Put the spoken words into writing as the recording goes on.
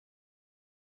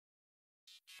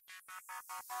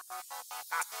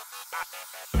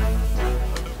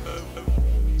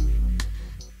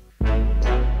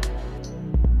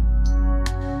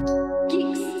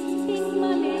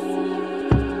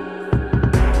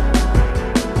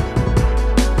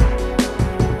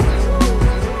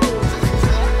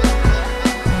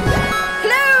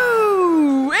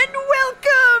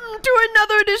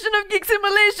Geeks in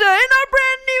Malaysia in our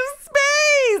brand new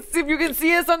space. If you can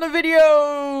see us on the video,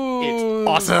 it's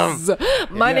awesome.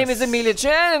 My name is Amelia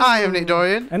Chen. I am Nick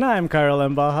Dorian. And I'm Kyril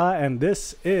Mbaha, and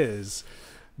this is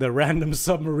the random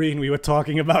submarine we were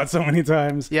talking about so many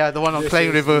times. Yeah, the one on This Klang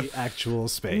is River. the actual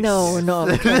space. No,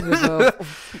 Klang River.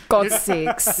 For God's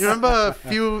sakes. You remember a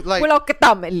few Walau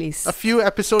ketam at least. a few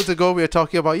episodes ago we were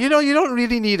talking about, you don't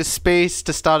really need a space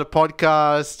to start a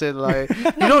podcast, and like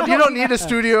you don't need a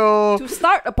studio. To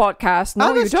start a podcast,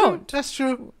 no, you that's true. don't. That's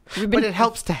true. We've But been- it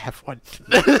helps to have one.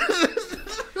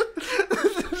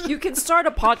 You can start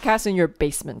a podcast in your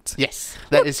basement. Yes,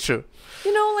 that is true.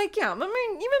 You know, like, yeah, I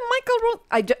mean, even Michael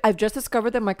I've just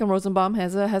discovered that Michael Rosenbaum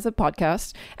has a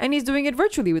podcast, and he's doing it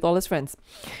virtually with all his friends.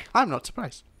 I'm not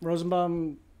surprised.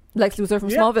 Rosenbaum. Lex Luthor from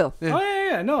Yeah. Smallville. Yeah. Oh,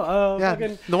 yeah. No, Yeah,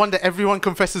 fucking, the one that everyone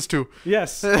confesses to.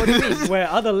 yes. What do you mean? Where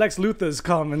other Lex Luthors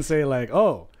come and say, like,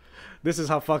 oh, this is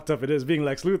how fucked up it is being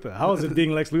Lex Luthor. How is it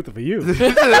being Lex Luthor for you?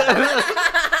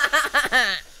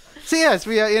 So yes,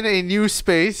 we are in a new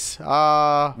space.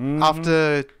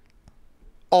 After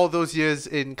all those years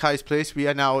in Kai's place, we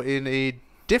are now in a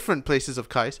different places of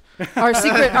Kai's. Our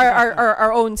secret,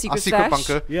 our own secret Our secret stash.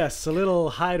 bunker. Yes, a little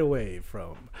hideaway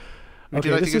from. Would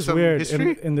you Okay, like to this give is some weird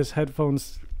history? in this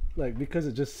headphones, like, because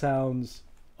it just sounds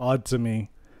odd to me.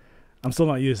 I'm still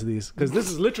not used to these because this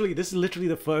is literally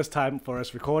the first time for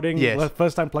us recording. Yes. the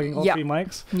first time plugging all Yeah. three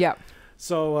mics. Yeah.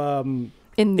 So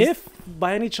In this if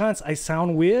by any chance I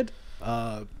sound weird,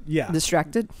 yeah,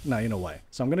 distracted. now you know why.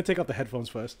 So I'm gonna take off the headphones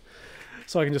first,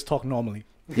 so I can just talk normally.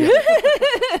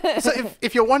 So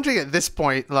if you're wondering at this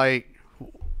point, like,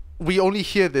 we only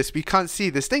hear this, we can't see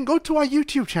this, then go to our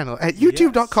YouTube channel at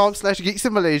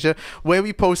youtube.com/geeksinmalaysia, where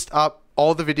we post up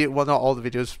all the video, well, not all the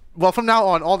videos, well, from now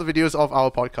on, all the videos of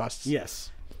our podcasts. Yes,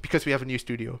 Because we have a new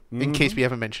studio, in case we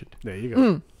haven't mentioned. there you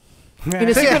go. In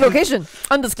a secret location,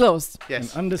 undisclosed.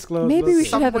 Yes. An undisclosed. Maybe we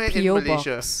should have a Somewhere in PO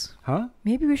Malaysia. box. Huh?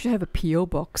 Maybe we should have a PO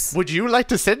box. Would you like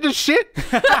to send us shit?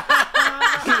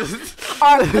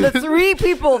 The three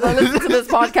people that listen to this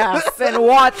podcast and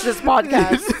watch this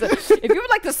podcast, if you would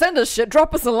like to send us shit,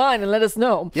 drop us a line and let us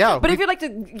know. Yeah, But if you'd like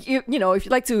to, if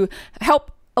you'd like to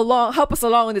help us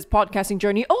along in this podcasting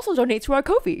journey, also donate to our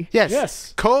Ko-fi. Yes.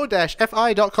 Yes.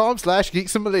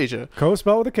 ko-fi.com/geeksinmalaysia. Co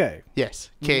spelled with a K. Yes.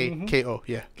 K-O,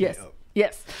 yeah. Yes.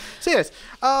 Yes. So yes,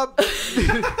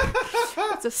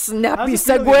 It's a snappy How's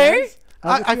it feel, segue. guys?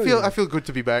 How's it I feel? feel good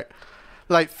to be back.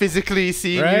 Like, physically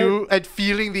seeing Right? you and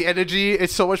feeling the energy,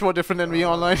 it's so much more different than me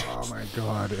online. Oh my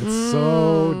god, it's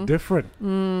so different.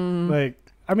 Like,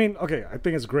 I mean, okay, I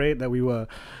think it's great that we were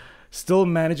still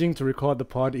managing to record the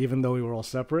pod even though we were all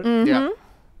separate. Yeah.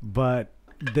 But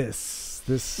this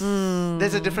There's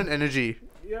a different energy.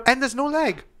 Yep. And there's no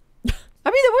lag. I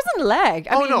mean, there wasn't lag.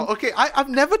 I mean, No. Okay, I've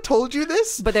never told you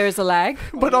this, But there is a lag.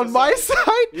 but on my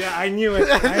side, Yeah, I knew it.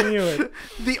 I knew it.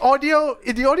 the audio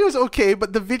is okay,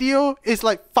 but the video is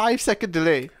like 5-second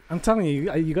delay. I'm telling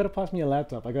you, you gotta pass me a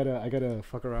laptop. I gotta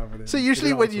fuck around with it. So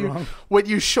usually Figure out what's wrong. when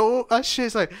you show us shit,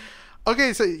 it's like,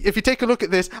 okay, so if you take a look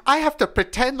at this, I have to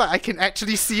pretend like I can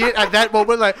actually see it at that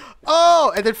moment, like,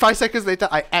 oh, and then 5 seconds later,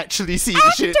 I actually see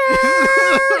the shit.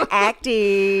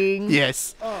 Acting.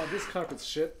 Yes. Oh, this carpet's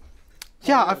shit.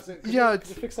 Yeah, Could yeah. you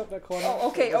fix up that corner? Oh,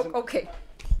 okay, So it doesn't- okay.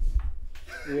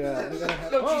 Yeah. I'm gonna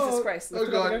have, Oh, Jesus Christ. lift Oh,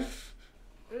 it up God. again.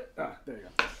 Ah, there you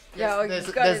go. Yeah, oh, There's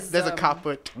you guys, a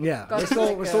carpet. Yeah, Got we're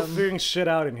still like, figuring shit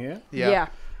out in here. Yeah.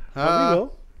 But we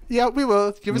will. Yeah, we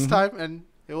will. Give us time and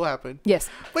it will happen. Yes.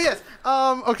 But yes,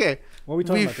 okay. What are we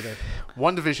talking about We've- today?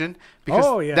 WandaVision, because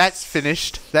Oh, yes. that's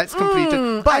finished. That's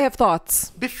completed. But I have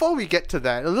thoughts. before we get to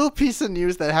that, a little piece of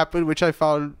news that happened which I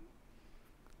found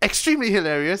extremely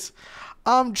hilarious.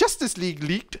 Justice League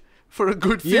leaked for a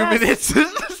good few Yes.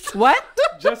 minutes. What?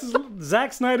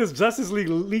 Zack Snyder's Justice League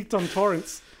leaked on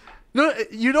torrents. No,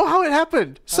 you know how it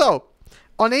happened. So,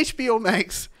 on HBO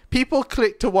Max, people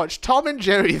clicked to watch Tom and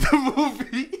Jerry, the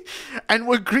movie, and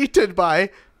were greeted by,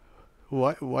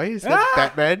 why is that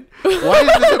Batman? Why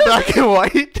is this in black and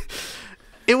white?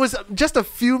 It was just a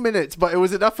few minutes, but it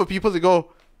was enough for people to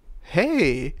go,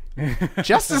 hey,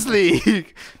 Justice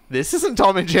League, this isn't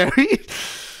Tom and Jerry.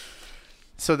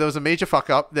 So there was a major fuck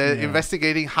up. They're Yeah.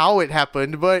 investigating how it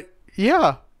happened, but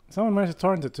yeah. Someone managed to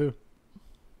torrent it too.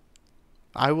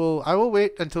 I will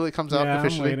wait until it comes out Yeah,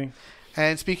 officially. I'm waiting.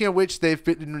 And speaking of which, they've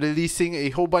been releasing a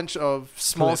whole bunch of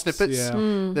small Clips, snippets. yeah.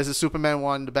 There's a Superman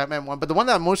one, the Batman one, but the one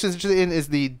that I'm most interested in is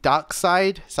the Dark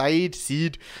Seed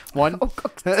one. Oh,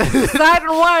 that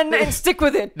one and stick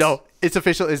with it. No, it's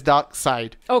official. It's Dark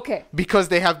Side Okay. because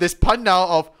they have this pun now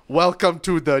of "Welcome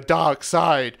to the Dark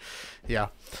Side." Yeah.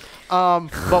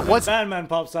 But what's Batman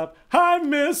pops up. Hi,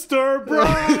 Mr.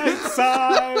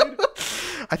 Brightside.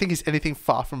 I think he's anything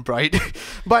far from bright.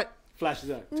 But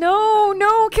Flashes out.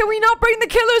 No. Can we not bring the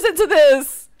killers into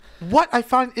this? what I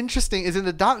found interesting is in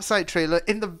the Dark Side trailer,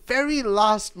 in the very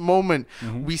last moment,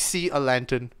 we see a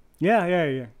lantern. Yeah.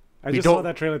 I We just saw don't-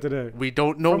 that trailer today. We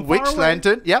don't know From far which away.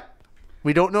 lantern. Yep.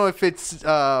 We don't know if it's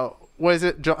what is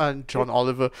it? John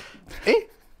Oliver.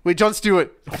 Wait, John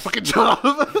Stewart. Oh, fucking John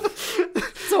Oliver.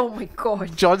 Oh my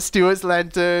god. John Stewart's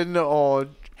lantern or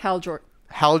Hal Jordan.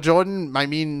 Hal Jordan. I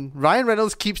mean, Ryan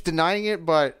Reynolds keeps denying it,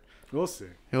 but We'll see.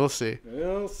 we'll see.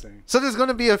 We'll see. So there's going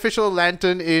to be official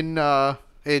lantern in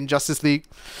Justice League.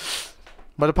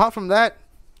 But apart from that,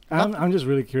 I'm just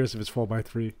really curious if it's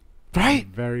 4x3. right?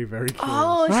 Very, very curious.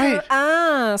 Oh, I should Right.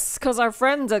 ask. Because our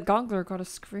friends at Gongler got a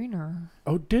screener.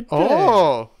 Oh, did they?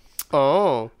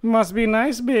 Oh. Must be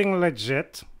nice being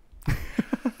legit.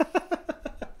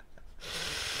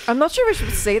 I'm not sure if I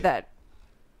should say that.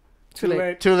 Too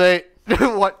late. Too late.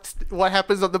 What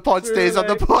happens on the pod Too stays on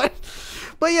the late. pod.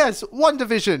 But yes,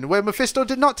 WandaVision, where Mephisto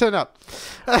did not turn up.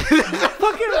 Fucking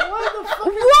what the fuck?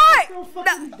 What? So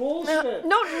fucking bullshit.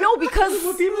 No, because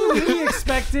Were people really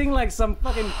expecting like some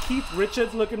fucking Keith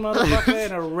Richards looking motherfucker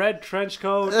in a red trench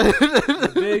coat,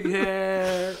 with big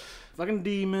hair, fucking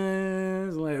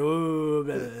demons, like oh,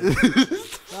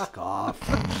 fuck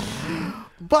off.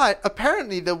 But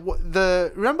apparently,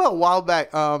 the remember a while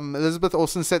back, Elizabeth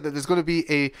Olsen said that there's going to be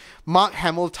a Mark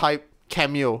Hamill type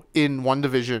cameo in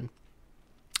WandaVision.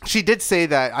 She did say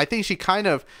that. I think she kind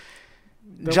of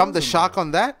jumped the wasn't shark on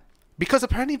that because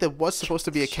apparently there was supposed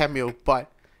to be a cameo,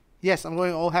 but yes, I'm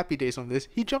going all happy days on this.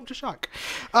 He jumped the shark.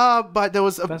 But there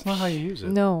was a That's not how you use it.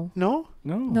 no.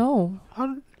 No.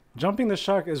 How, Jumping the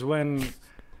shark is when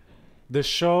the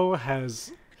show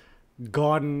has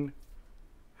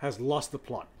lost the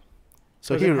plot.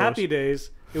 so Because in heroes. Happy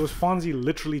Days, it was Fonzie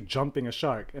literally jumping a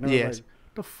shark, and I was Yes. like,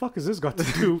 "The fuck has this got to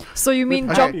do?" So you mean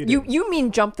With jump? Happy You Days. you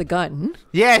mean jump the gun?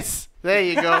 Yes, there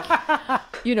you go.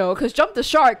 You know, because jump the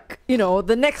shark. You know,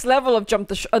 the next level of jump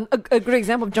the a good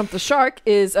example of jump the shark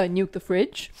is nuke the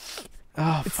fridge.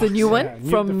 Oh, It's the new one Yeah, Nuke the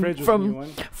from Fridge was the new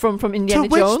one. from to Indiana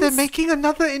which Jones. they're making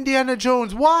another Indiana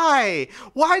Jones. Why?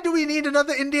 Why do we need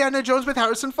another Indiana Jones with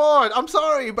Harrison Ford? I'm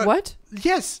sorry, but What?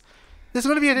 yes, there's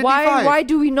going to be an Indy Why 5. why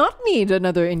do we not need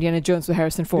another Indiana Jones with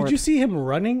Harrison Ford? Did you see him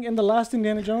running in the last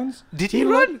Indiana Jones? Did he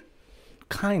run?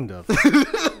 Kind of.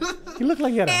 He looked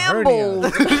like he had a hernia.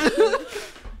 Ambled.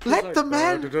 Let the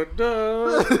man.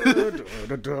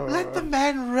 Let the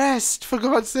man rest, for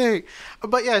God's sake.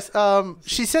 But yes,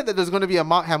 she said that there's going to be a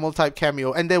Mark Hamill type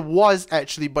cameo, and there was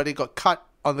actually, but it got cut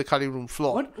on the cutting room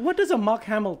floor. What does a Mark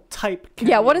Hamill type?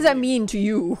 Yeah, what does that cameo mean to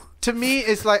you? To me,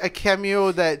 it's like a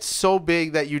cameo that's so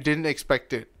big that you didn't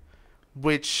expect it,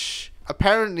 which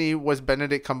apparently was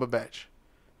Benedict Cumberbatch.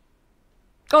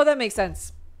 Oh, that makes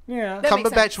sense. Yeah. That makes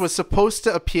Cumberbatch sense. was supposed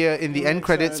to appear in the That end makes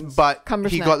credits, sense. but he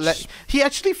Cumbersnatch. got he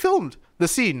actually filmed the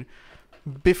scene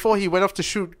before he went off to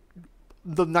shoot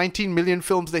the 19 million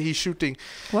films that he's shooting.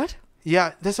 What?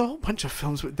 Yeah, there's a whole bunch of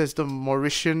films. There's the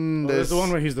Mauritian. There's the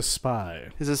one where he's the spy.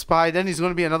 There's a spy. Then he's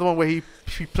going to be another one where he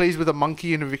plays with a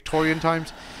monkey in the Victorian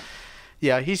times.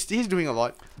 Yeah, he's doing a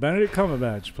lot. Benedict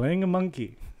Cumberbatch playing a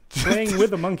monkey. Playing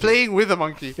with a monkey. Playing with a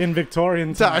monkey. In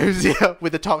Victorian times. Times, yeah,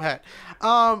 with the top hat.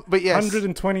 But yes.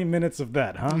 120 minutes of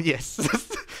that, huh? Yes.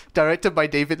 Directed by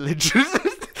David Lynch.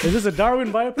 Is this a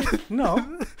Darwin biopic?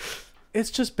 No. It's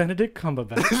just Benedict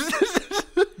Cumberbatch.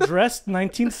 Dressed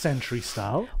 19th century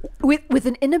style. With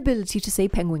an inability to say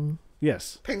penguin.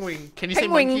 Yes. Penguin. Can you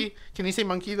Penguin. say monkey? Can you say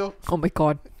monkey though? Oh my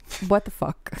god. What the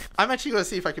fuck? I'm actually going to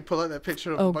see if I can pull out that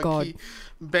picture of Oh, monkey.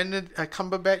 Benedict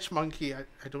Cumberbatch monkey. I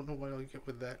don't know what I'll get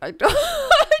with that. I don't,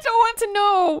 I don't want to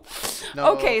know.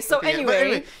 No, Okay, so yeah, but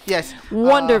anyway. yes.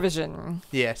 Wonder Vision.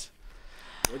 Yes.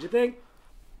 What'd you think?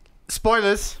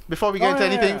 Spoilers before we get Oh, into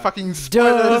yeah, anything. yeah. Fucking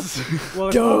spoilers. Well,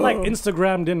 it's not like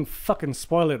Instagram didn't fucking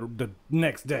spoil it the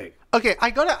next day. Okay, I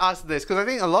gotta ask this because I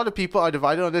think a lot of people are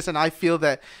divided on this, and I feel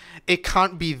that it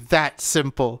can't be that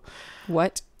simple.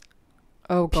 What?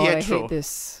 Oh god, I Pietro. hate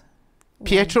this.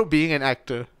 Pietro being an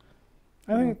actor,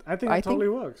 I think I it think- totally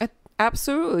works. It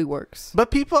absolutely works.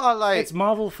 but people are like, It's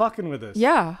Marvel fucking with us.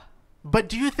 Yeah. but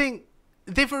do you think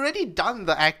they've already done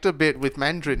the actor bit with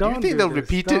Mandarin? Do you Don't think do they'll this.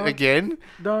 repeat Don't. it again?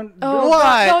 Don't. Oh,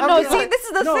 Why? God. No, I mean, see, like- this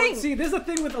is the no, thing. see, there's the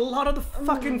thing with a lot of the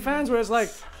fucking fans where it's like,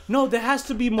 No, there has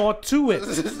to be more to it.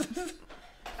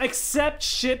 Accept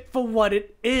shit for what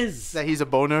it is. That he's a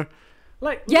boner.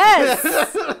 Like, Yes.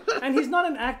 and he's not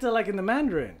an actor like in The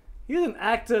Mandarin. He's an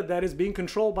actor that is being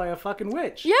controlled by a fucking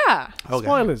witch. Yeah. Okay.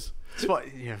 Spoilers.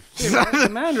 Yeah. The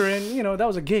Mandarin, that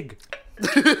was a gig.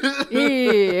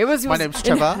 It was. My name's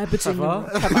Trevor.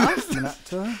 An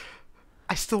actor.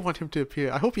 I still want him to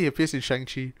appear. I hope he appears in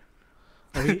Shang-Chi.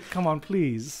 Come on,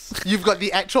 please. You've got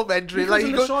the actual Mandarin. Because Like, in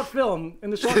you the got... short film,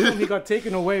 he got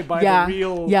taken away by Yeah. the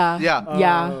real. Yeah. Yeah.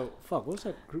 Yeah. Fuck, what was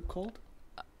that group called?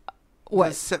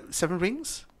 What? Seven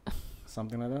Rings?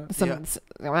 Something like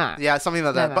that. Yeah, something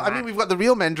like that. But I mean, we've got the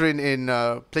real Mandarin in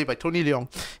played by Tony Leung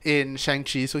in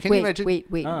Shang-Chi. So can you imagine? Wait.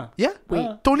 Yeah? Wait.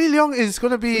 Tony Leung is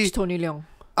going to be... Which Tony Leung?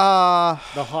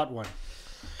 The hot one.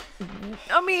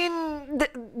 I mean,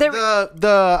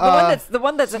 the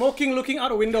one that's Smoking, looking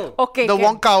out a window. okay. the okay.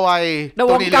 Wong Kar-wai. The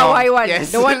Wong Tony Kar-wai Leung. one.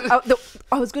 Yes. The one.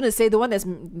 I was gonna say the one that's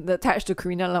attached to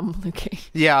Karina Lam. Okay.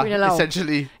 Yeah, Karina Lau.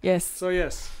 essentially. Yes. So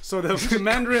yes. So the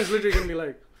Mandarin is literally gonna be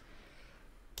like.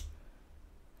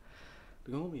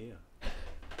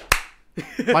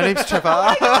 My name's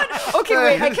Trevor. Okay,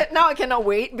 wait. I cannot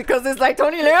wait because it's like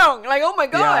Tony Leung. Like, oh my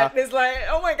god. Yeah. It's like,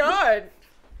 oh my god.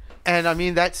 And I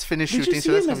mean, that's finished Did shooting. you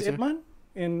So see that's him coming as soon. Ip Man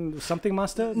in Something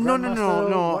Master? No.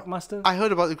 Grandmaster, What Master? I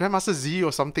heard about the Grandmaster Z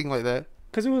or something like that.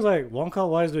 Because it was like Wong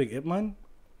Kar-wai is doing Ip Man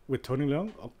with Tony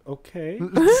Leung. Okay.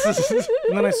 And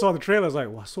then I saw the trailer. I was like,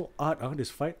 wow, so art this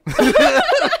fight.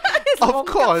 Of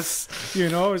course.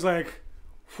 It's like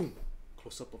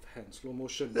close up of hand, slow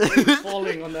motion,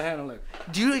 falling on the hand. I'm like,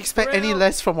 Do you expect any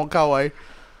less from Wong Kar-wai?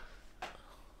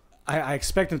 I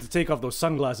expect him to take off those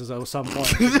sunglasses at some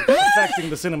point, affecting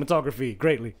the cinematography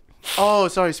greatly. Oh,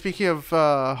 sorry. Speaking of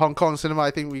Hong Kong cinema,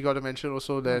 I think we got to mention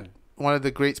also that one of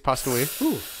the greats passed away.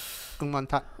 Ooh. Ng Man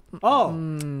Tat.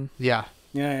 Oh, Yeah.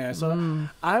 yeah. So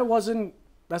I wasn't.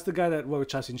 That's the guy that worked with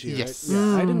Cha Sin Chi, Yes. right?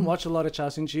 Yeah. I didn't watch a lot of Cha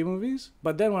Sin Chi movies,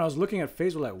 but then when I was looking at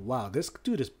Facebook, like, wow, this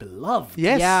dude is beloved.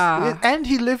 Yes. Yeah. And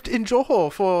he lived in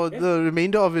Johor for the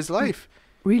remainder of his life.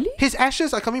 Really? His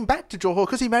ashes are coming back to Johor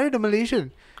because he married a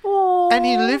Malaysian. Oh. And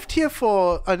he lived here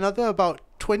for another about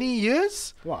 20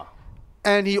 years. Wow.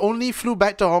 And he only flew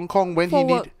back to Hong Kong when For he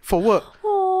work. needed for work.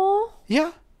 Oh.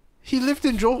 Yeah. He lived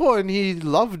in Johor and he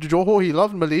loved Johor. He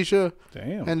loved Malaysia.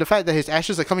 Damn. And the fact that his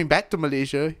ashes are coming back to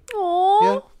Malaysia.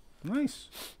 Oh. Yeah. Nice.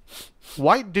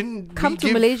 Why didn't Come we to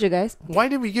give, Malaysia, guys. Why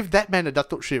didn't we give that man a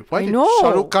Datuk ship? Why I did know. Shah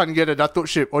Rukh Khan get a Datuk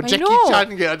ship or I Jackie know.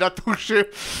 Chan get a Datuk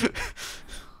ship?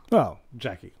 Well,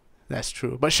 Jackie. That's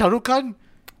true. But Shah Rukh Khan?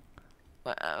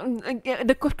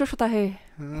 The kush kush hota hai.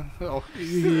 Oh,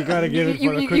 You gotta give it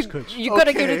for the kush. You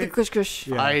gotta give it Okay. the kush kush.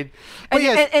 Yeah. fine. But And,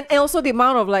 yes, and also the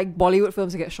amount of like Bollywood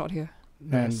films that get shot here.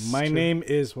 And That's my true. name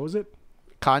is, what was it?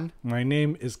 Khan. My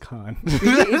name is Khan.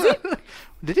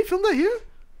 Did he film that here?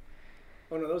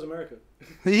 Oh no, that was America.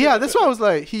 Yeah, that's why I was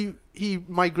like, he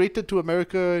migrated to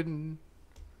America and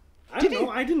I don't know.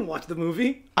 I didn't watch the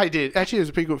movie. I did. Actually, it was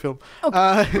a pretty good film.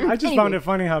 I just Anyway. found it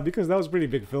funny how, because that was a pretty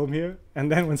big film here,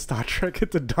 and then when Star Trek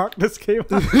Into Darkness came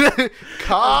out,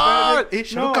 Khan! Eh,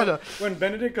 Shah Rukh Khan, no, when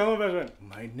Benedict Cumberbatch went,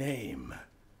 my name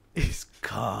is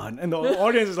Khan, and the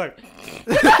audience is like,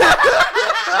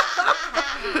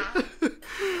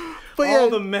 But all yeah,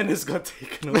 the menace got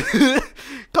taken away.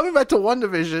 coming back to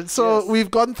WandaVision. So Yes.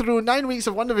 we've gone through 9 weeks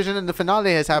of WandaVision and the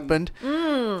finale has happened. I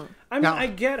mean, Now- I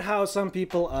get how some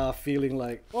people are feeling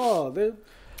like, oh,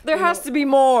 There has to be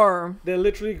more. they're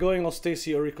literally going on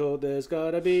Stacey Orico. There's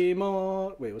gotta be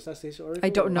more. Wait, was that Stacey Orico? I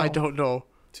don't know. I don't know.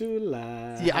 To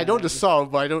laugh. Yeah, I know the song,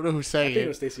 but I don't know who sang I think it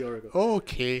was it. Stacey Orico.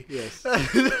 Okay. Yes.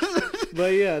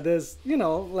 But yeah, there's,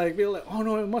 like, we're like, oh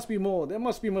no, it must be more. There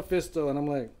must be Mephisto. And I'm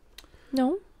like,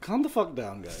 No. calm the fuck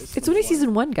down, guys. It's only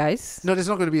season 1, guys. No, there's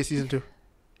not going to be a season 2.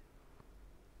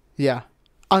 Yeah.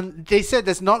 They said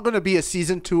there's not going to be a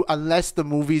season 2 unless the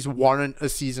movies warrant a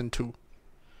season 2.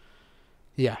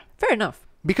 Yeah. Fair enough.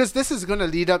 Because this is going to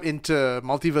lead up into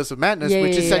Multiverse of Madness, Yeah,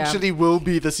 which yeah, yeah. essentially will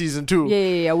be the season 2.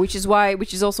 Yeah. Which is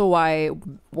also why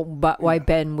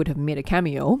Ben would have made a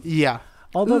cameo. Yeah.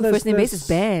 Although Ooh, there's, first name basis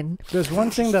Ben. there's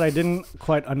one thing that I didn't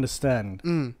quite understand.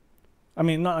 Mm. I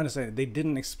mean, not understand. They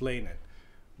didn't explain it,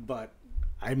 but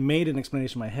I made an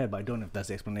explanation in my head, but I don't know if that's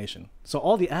the explanation. So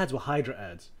all the ads were Hydra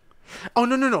ads. Oh,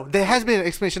 no. There has been an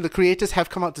explanation. The creators have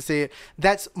come out to say it.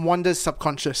 That's Wanda's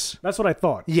subconscious. That's what I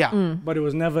thought. Yeah. But it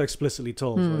was never explicitly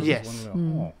told. So I was Yes. just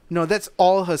wondering, oh. No, that's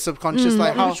all her subconscious.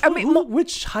 Like how I mean,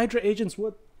 Which Hydra agents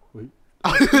would? Wait.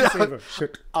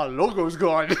 Shit. our logo's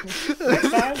gone.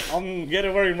 Next time, I'm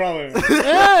getting very wrong.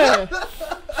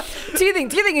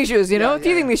 teething issues, Yeah.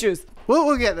 teething issues.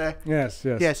 we'll get there. Yes.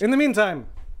 Yes. In the meantime,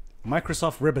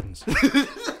 Microsoft ribbons.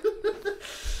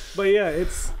 But yeah,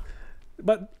 it's.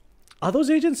 But are those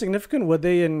agents significant? Were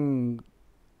they in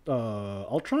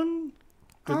Ultron?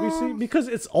 Did we see? Because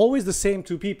it's always the same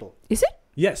two people. Is it?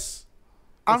 Yes.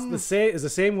 It's the same. It's the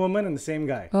same woman and the same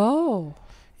guy. Oh.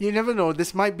 You never know.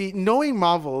 This might be knowing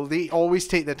Marvel. They always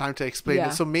take their time to explain Yeah.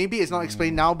 it. So maybe it's not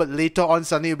explained now, but later on,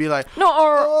 suddenly it'll be like, No,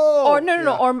 Oh, or no,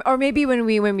 yeah. or maybe when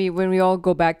we all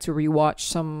go back to rewatch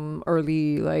some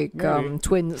early like Maybe.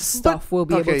 twins stuff, we'll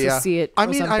be able okay, to yeah. see it. I or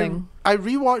mean, something. I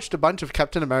rewatched a bunch of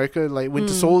Captain America, like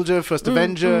Winter Soldier, First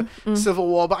Avenger, Civil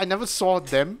War, but I never saw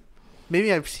them.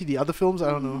 Maybe I've seen the other films.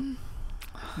 I don't know.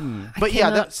 But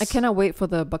yeah, I cannot wait for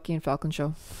the Bucky and Falcon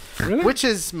show. Really? which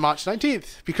is March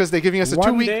 19th because they're giving us a 2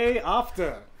 One week day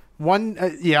after. One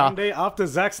day after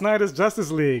Zack Snyder's Justice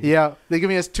League. Yeah, they're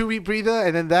giving us 2 week breather,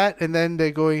 and then that, and then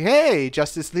they're going, "Hey,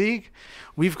 Justice League,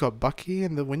 we've got Bucky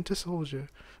and the Winter Soldier."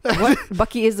 What?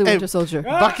 Bucky is the Hey, Winter Soldier.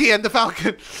 Bucky and the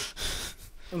Falcon.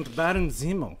 And Baron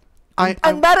Zemo. And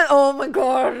that, oh my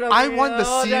god! I want the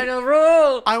scene- Daniel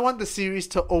Rule. I want the series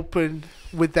to open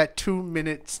with that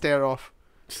 2-minute stare off.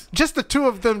 Just the two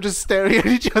of them just staring at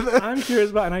each other. I'm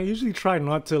curious about, and I usually try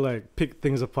not to like pick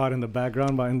things apart in the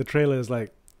background, but in the trailer it's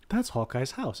like, that's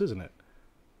Hawkeye's house, isn't it?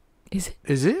 Is it?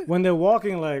 Is it? When they're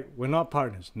walking, like, we're not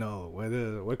partners. No,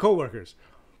 we're co-workers.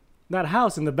 That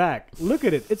house in the back, look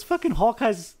at it. It's fucking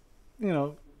Hawkeye's,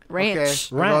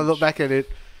 Ranch. Okay, I'll look back at it.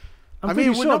 I'm I mean, pretty it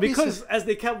would sure not be because as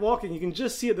they kept walking, you can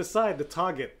just see at the side the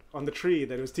target on the tree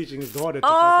that he was teaching his daughter to Oh.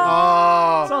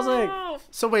 Oh. So I was like,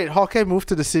 So wait, Hawkeye moved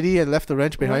to the city and left the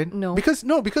ranch behind? No. Because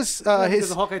because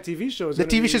the Hawkeye TV show is the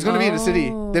gonna TV show is going to be in the city.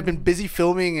 Oh. They've been busy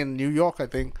filming in New York, I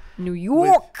think. New with-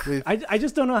 York. with- I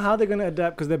just don't know how they're going to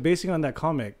adapt because they're basing on that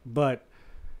comic. But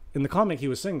in the comic, he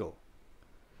was single.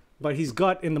 But he's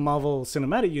got, in the Marvel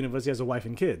Cinematic Universe, he has a wife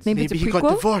and kids. Maybe it's a Maybe he got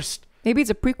prequel? divorced. Maybe it's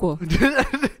a prequel.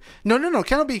 No,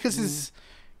 cannot be because his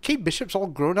Kate Bishop's all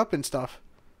grown up and stuff.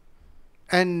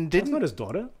 And That's didn't not his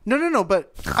daughter. no,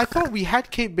 but I thought we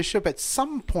had Kate Bishop at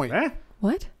some point, Eh?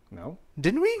 What? No.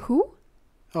 didn't we? Who?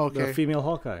 Oh, The okay. female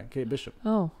Hawkeye, Kate Bishop.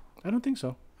 Oh. I don't think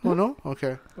so. Oh no,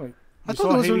 okay. Wait, I you thought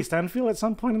saw those Haley were- Stanfield at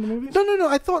some point in the movie? No.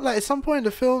 I thought like at some point in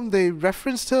the film they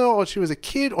referenced her, or she was a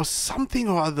kid, or something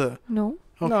or other. No.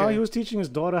 Okay. No, he was teaching his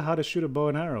daughter how to shoot a bow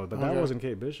and arrow, but that Okay. wasn't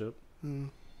Kate Bishop.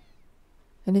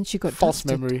 And then she got False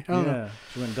dusted. memory. I don't know. Yeah,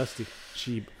 she went dusty.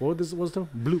 She what was the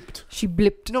blooped? She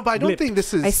blipped. No, but I don't Blip. think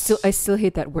this is. I still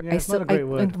hate that word. Yeah, it's not a great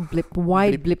word. Blip.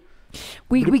 Why Blip. blip?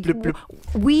 We Blip, blip.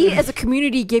 we as a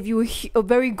community gave you a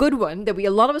very good one that a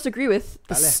lot of us agree with.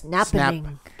 The Dale.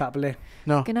 snapping. Table.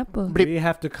 No. Kenapa? Blip. We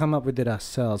have to come up with it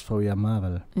ourselves for we are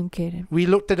Marvel. Okay then. We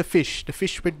looked at the fish. The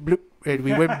fish went bloop, and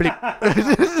we went blip.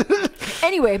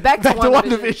 Anyway, back to Back to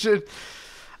WandaVision.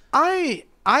 WandaVision.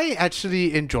 I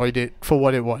actually enjoyed it for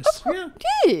what it was. Yeah.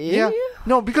 Yeah.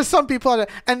 No, because some people are,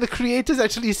 and the creators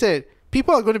actually said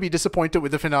people are going to be disappointed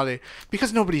with the finale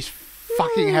because nobody's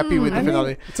fucking happy with the I mean,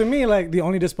 finale. to me, like the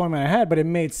only disappointment I had, but it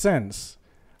made sense.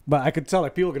 But I could tell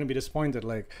like people are gonna be disappointed.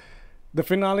 Like the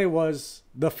finale was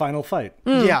the final fight.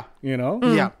 Yeah. You know?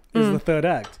 Yeah. Is the third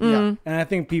act. Yeah. And I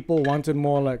think people wanted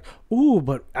more like, ooh,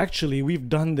 but actually we've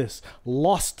done this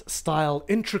Lost style,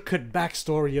 intricate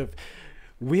backstory of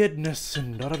weirdness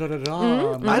and da da da da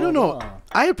da. I don't know.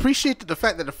 I appreciated the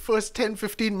fact that the first 10,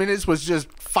 15 minutes was just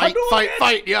fight.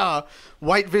 Yeah.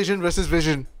 White Vision versus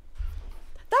Vision.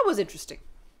 That was interesting.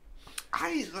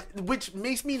 Which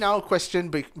makes me now question,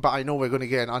 but I know we're going to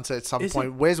get an answer at some Is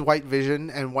point. Where's White Vision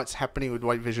and what's happening with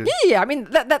White Vision? Yeah, I mean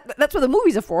that's what the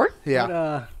movies are for. Yeah.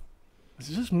 But, is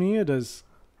it just me or does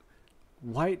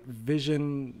White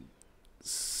Vision,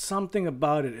 something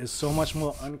about it is so much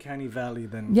more uncanny valley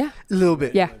than... Yeah. A little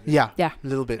bit. Yeah. Yeah. Yeah. A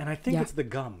little bit. And I think Yeah. it's the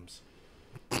gums.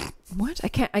 What?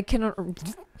 I cannot.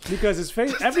 Because his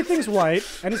face, everything's white,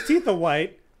 and his teeth are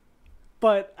white,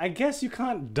 but I guess you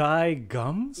can't dye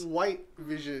gums? White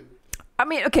Vision. I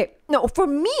mean, okay. No, for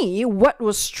me, what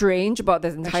was strange about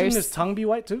this And entire shouldn't his tongue be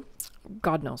white too?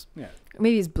 God knows. Yeah.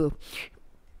 Maybe it's blue.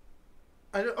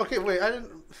 I don't, okay, wait. I don't.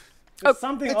 It's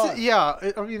something It's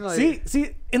odd. I mean, like.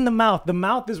 See, in the mouth. The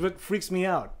mouth is what freaks me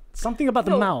out. Something about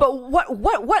the No, mouth. But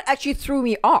what actually threw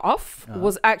me off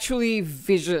was actually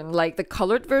Vision. Like the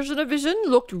colored version of Vision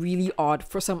looked really odd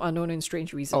for some unknown and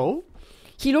strange reason. Oh.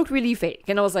 He looked really fake,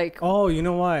 and I was like, Oh, you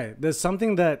know why? This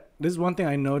is one thing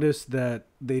I noticed that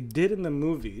they did in the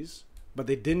movies, but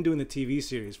they didn't do in the TV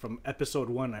series from episode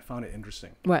 1. I found it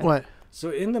interesting. "What? What? So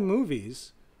in the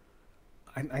movies,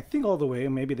 I think all the way,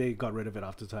 maybe they got rid of it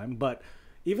after time, but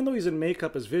even though he's in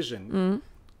makeup as Vision,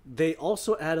 they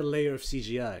also add a layer of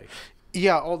CGI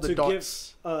Yeah, all the to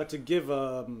dots. give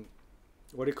what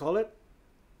do you call it?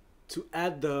 To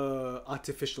add the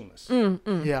artificialness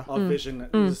Yeah. of Vision,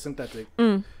 the synthetic.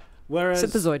 Whereas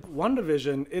Synthezoid.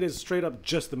 WandaVision, it is straight up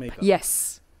just the makeup.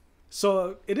 Yes.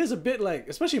 So it is a bit like,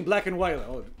 especially in black and white, like,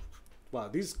 oh, wow,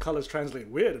 these colors translate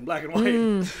weird in black and white.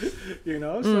 You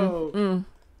know? So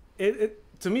it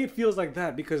to me, it feels like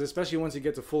that because especially once you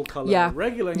get to full color Yeah.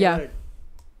 regular, and Yeah. you're like,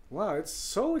 wow, it's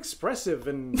so expressive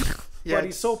and Yeah, but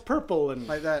he's so purple and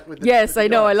like that. With the, Yes, I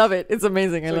know. I dots. love it. It's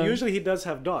amazing. I so love it. usually he does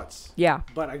have dots. Yeah.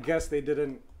 But I guess they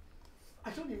didn't. I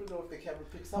don't even know if the camera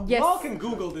picks up. Yes. Y'all can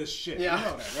Google this shit. Yeah. You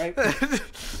know that,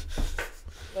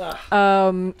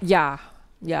 right? Yeah.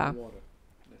 Yeah. Water.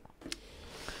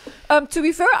 To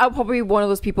be fair, I'm probably one of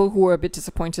those people who are a bit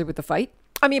disappointed with the fight.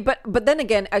 I mean, but then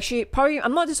again, actually, probably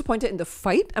I'm not disappointed in the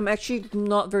fight. I'm actually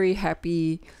not very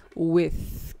happy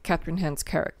with Catherine Hahn's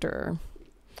character.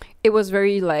 It was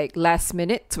very like last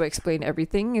minute to explain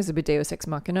everything. It's a bit Deus Ex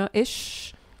Machina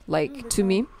ish, like to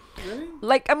me. Really?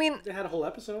 Like I mean, They had a whole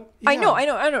episode. I know,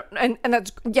 and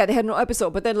that's yeah. They had no episode,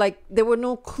 but then like there were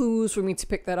no clues for me to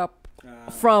pick that up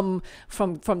from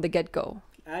the get go.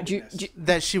 Agnes.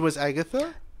 That she was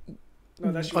Agatha?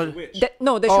 No, that's a witch. That she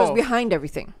was Oh. behind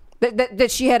everything.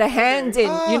 That she had a hand in.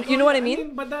 You know what I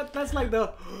mean? But that's like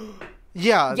the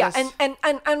Yeah. Yeah, that's- and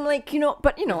I'm like, you know,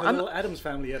 but you know, the I'm little Adams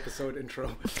Family episode intro.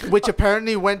 which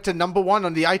apparently went to #1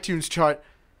 on the iTunes chart.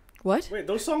 what? Wait,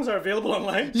 those songs are available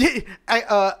online?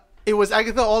 Yeah, it was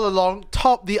Agatha all along,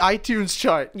 topped the iTunes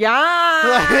chart.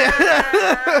 Yeah.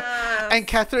 And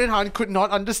Catherine Hahn could not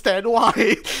understand why.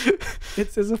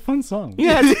 It's a fun song.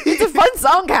 Yeah, it's a fun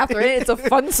song, Catherine. It's a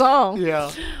fun song.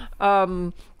 Yeah.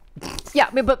 Yeah,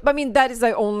 but I mean that is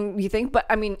the only thing. But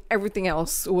I mean everything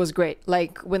else was great.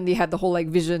 Like when they had the whole like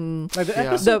vision, Like the Yeah.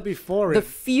 episode before the it.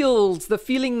 feels, the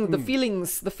feeling, the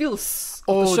feelings, the feels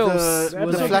of Oh, the shows. the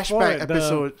was episode like, flashback before it, the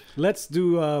episode. Let's do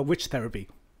witch therapy.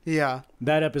 Yeah.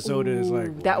 That episode is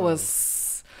like that wow. was.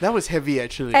 That was heavy,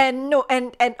 actually. And no,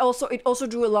 and also it also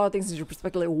drew a lot of things into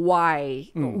perspective. Like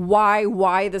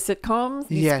why the sitcoms?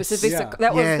 These Yes. specific Yeah.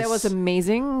 that Yes. was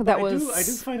amazing. That was I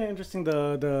do find it interesting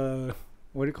the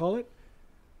what do you call it?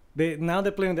 They're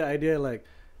playing the idea like,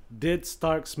 did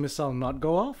Stark's missile not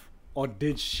go off, or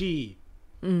did she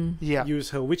yeah. use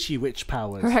her witch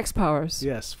powers? her hex powers.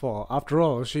 Yes, for after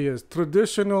all, she is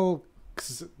traditional.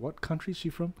 What country is she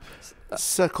from?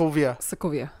 Sokovia.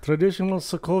 Sokovia. Traditional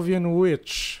Sokovian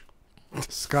witch,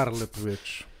 Scarlet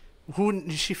Witch.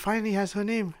 She finally has her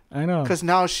name. I know. Because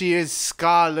now she is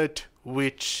Scarlet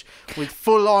Witch with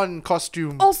full-on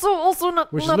costume. Also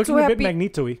not Which is not looking too a happy. bit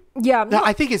Magneto-y. Yeah, No, not-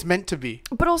 I think it's meant to be.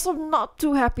 but also not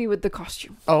too happy with the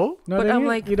costume. Oh? No, But then I'm you,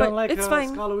 like, you don't but like it's her fine.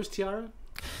 Scarlet Witch tiara?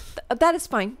 That is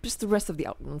fine. Just the rest of the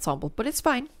ensemble, but it's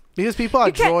fine. Because people are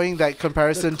You can't- drawing that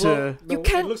comparison to... You No,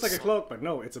 can't- It looks like a cloak, but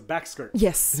no, it's a back skirt.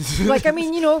 Yes. Like I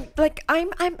mean, you know, like I'm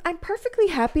perfectly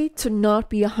happy to not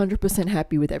be 100%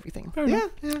 happy with everything. Fair enough.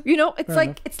 Yeah. You know, it's Fair like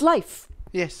enough. it's life.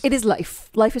 Yes. It is life.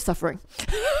 Life is suffering.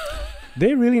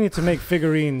 They really need to make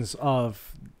figurines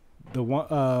of the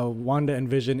Wanda and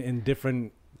Vision in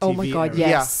different TV Oh my god, eras.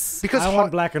 yes. Because I Hot,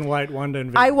 want black and white Wanda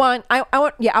and Vision. I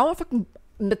want fucking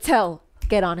Mattel.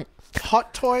 Get on it.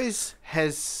 Hot Toys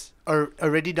has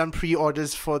already done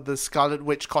pre-orders for the Scarlet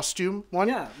Witch costume one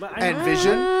Yeah, but and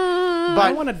Vision. I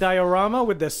But want a diorama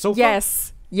with the sofa.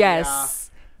 Yes.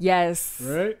 Yes.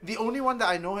 Right? the only one that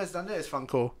I know has done that is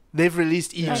Funko. They've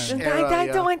released each Yeah. era. I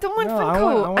don't want No,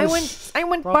 Funko. I want I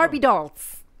want proper. Barbie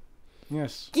dolls.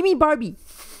 Yes. Give me Barbie.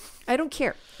 I don't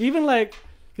care. Even like, can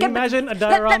you imagine a Let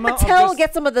diorama of Mattel just,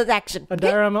 get some of the action. a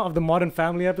diorama of the Modern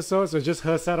Family episodes, or just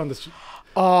her sat on the street?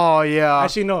 Oh, yeah.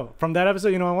 Actually, no. From that episode,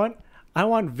 you know what I want? I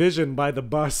want Vision by the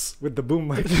bus with the boom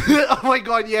mic. Oh my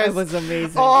god, yes. It was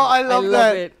amazing. Oh, I love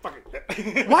that.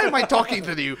 it. Why am I talking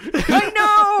to you? I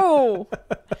know.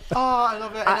 Oh, I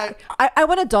love it. And I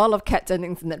want a doll of Kat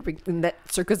Dennings in that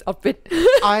circus outfit.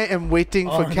 I am waiting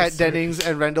for Oh, Kat that's Dennings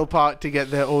and Randall Park to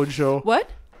get their own show. What?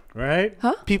 Right?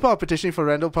 People are petitioning for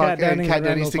Randall Park Kat and Dennings Kat and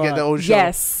Dennings to Randall get their Park. own show.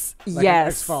 Yes. Like yes. an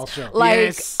X-Files show. Like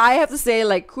Yes. I have to say,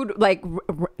 like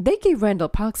they gave Randall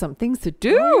Park some things to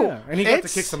do. Oh, yeah. And he got to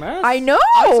It's- kick some ass. I know.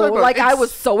 sorry, but Like I it's-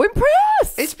 was so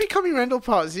impressed. It's becoming Randall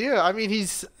Park's year. I mean,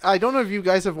 I don't know if you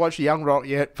guys have watched Young Rock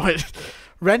yet, but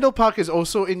Randall Park is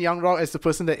also in Young Rock as the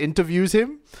person that interviews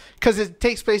him. Because it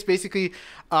takes place basically,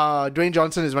 Dwayne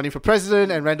Johnson is running for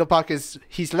president, and Randall Park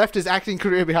he's left his acting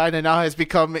career behind and now has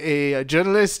become a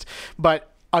journalist, but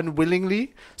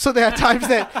unwillingly. So there are times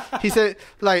that he said,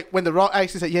 like, when The Rock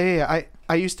acts, he said, yeah,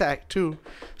 I used to act too.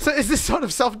 So it's this sort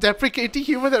of self-deprecating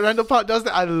humor that Randall Park does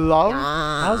that I love.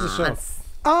 How's the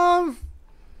show?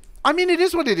 I mean, it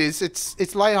is what it is.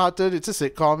 It's lighthearted. It's a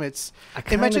sitcom. I kind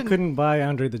of imagine- couldn't buy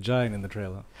Andre the Giant in the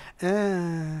trailer.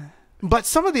 But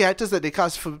some of the actors that they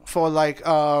cast for like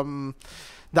the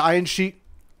Iron Sheik,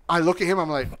 I look at him, I'm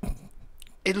like,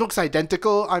 it looks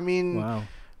identical. I mean, Wow.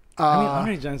 uh, I mean,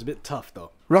 Andre the Giant's a bit tough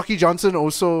though. Rocky Johnson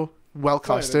also well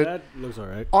casted. That looks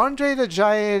alright. Andre the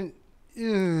Giant,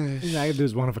 That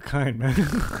dude's one of a kind, man.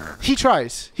 he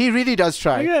tries. He really does I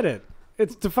try. get it.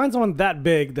 It's to find someone that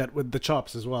big that with the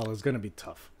chops as well is gonna be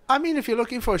tough. I mean, if you're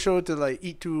looking for a show to like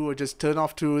eat to or just turn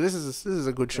off to, this is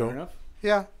a good Fair show. enough.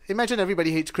 Yeah, imagine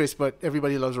everybody hates Chris, but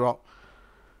everybody loves Rock.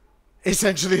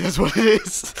 Essentially, that's what it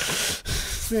is.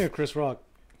 Speaking of Chris Rock,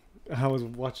 I was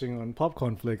watching on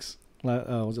Popcorn Flicks.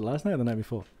 Was it last night or the night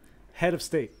before? Head of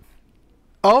State.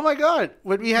 Oh my God!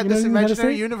 When we had You know this you had to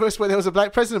imaginary say? universe where there was a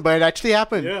black president, but it actually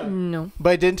happened. Yeah. No.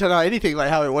 But it didn't turn out anything like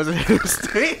how it was in the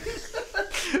state.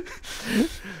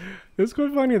 It's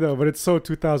quite funny though, but it's so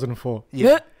 2004.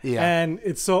 Yeah, yeah. And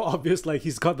it's so obvious, like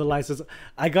he's got the license.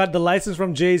 I got the license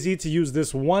from Jay-Z to use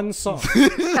this one song.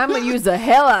 I'm gonna use the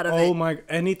hell out of Oh it. my!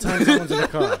 Anytime someone's in the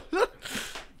car,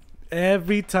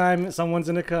 every time someone's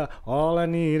in the car, all I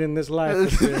need in this life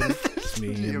is him. It's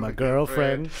me and my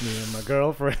girlfriend. Me and my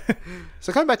girlfriend.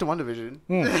 So coming back to WandaVision,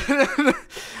 Hmm.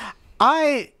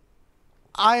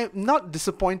 I'm not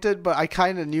disappointed, but I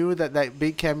kind of knew that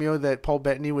big cameo that Paul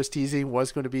Bettany was teasing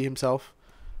was going to be himself,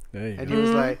 There you and go. he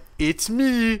was like, "It's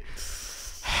me."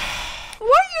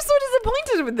 Why are you so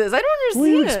disappointed with this? I don't What were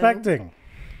you understand. expecting?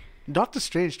 Doctor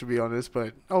Strange, to be honest,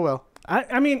 but oh well.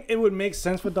 I mean, it would make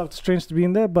sense for Doctor Strange to be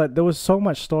in there, but there was so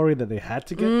much story that they had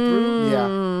to get through.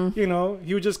 Yeah. You know,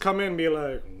 he would just come in and be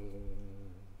like,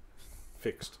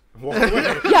 fixed. Walk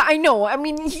away. Yeah, I know. I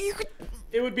mean, you could.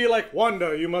 It would be like,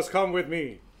 Wanda, you must come with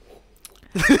me.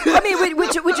 I mean,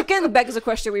 which again begs a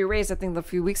question we raised, I think, a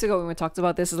few weeks ago when we talked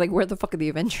about this. Is like, where the fuck are the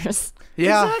Avengers?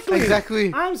 Yeah,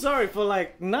 exactly. I'm sorry, for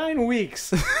like 9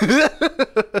 weeks,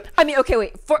 I mean, okay,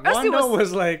 wait. For us, Wanda it was.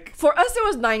 was like, For us, it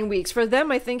was 9 weeks. For them,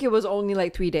 I think it was only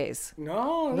like 3 days.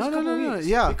 no, it was No, a no, couple no, no, weeks.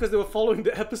 yeah. Because they were following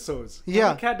the episodes.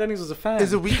 Yeah. Kat Dennings was a fan.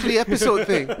 It's a weekly episode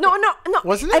thing. No.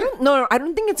 Wasn't I it? don't. No, I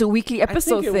don't think it's a weekly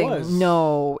episode it thing. was.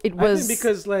 No, it I was think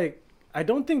because like, I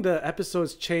don't think the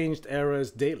episodes changed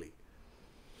eras daily.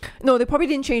 No, they probably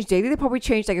didn't change daily. They probably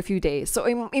changed like a few days. So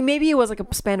maybe it was like a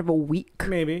span of a week.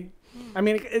 Maybe. I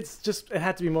mean, it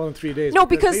had to be more than 3 days. No,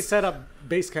 they because- set up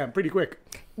base camp pretty quick.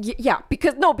 Yeah,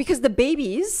 because the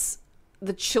babies,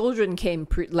 the children came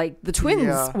like the twins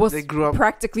Yeah, was they grew up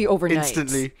practically overnight.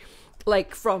 Instantly.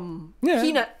 Like from Yeah.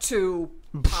 peanut to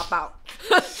pop out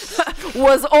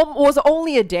was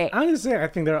only a day. I'm just saying, I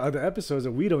think there are other episodes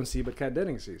that we don't see, but Kat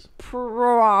Dennings sees.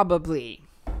 Probably.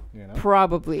 You know.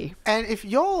 Probably. And if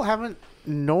y'all haven't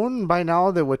known by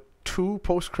now, there were 2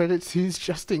 post-credit scenes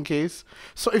just in case.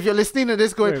 So if you're listening to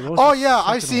this going, Wait, what was "Oh the yeah,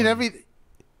 I've second seen one? everything,"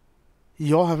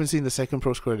 y'all haven't seen the second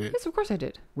post-credit. Yes, of course I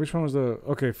did. Which one was the?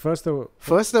 Okay, first there were.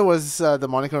 First, there was the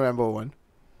Monica Rambeau one,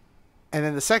 and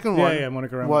then the second Yeah, one yeah,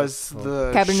 Monica Rambeau. was Oh.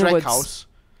 the Cabin in the Shrek Woods. house.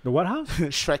 The what house?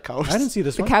 Shrek house. I didn't see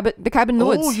this The one. cabin in the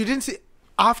woods. Oh, you didn't see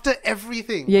after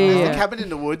everything. Yeah, There's yeah, the yeah. cabin in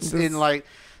the woods This- in like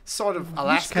sort of cabin?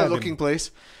 Alaska-looking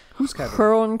place. Whose cabin?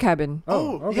 Her own cabin.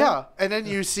 Oh, okay. yeah, and then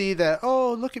you see that.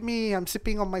 Oh, look at me! I'm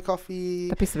sipping on my coffee.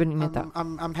 Tapi sebenarnya tak.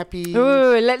 I'm happy.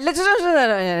 Wait, let's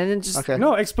just Okay.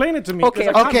 No, explain it to me. 'cause Okay,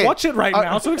 I can't okay. watch it right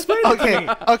now, so explain it to Okay,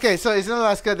 me. okay, so it's in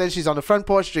Alaska. Then she's on the front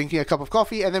porch drinking a cup of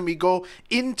coffee, and then we go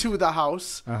into the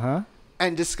house Uh-huh.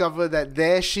 and discover that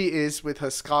there she is with her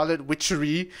scarlet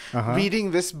witchery, Uh-huh. reading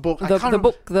this book. I the can't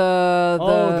book the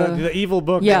Oh, the evil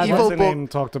book. Yeah, that the- what's the Evil book. name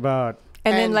talked about.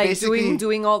 and then and like basically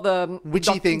doing all the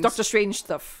witchy things. Doctor Strange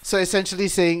stuff. So essentially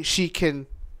saying she can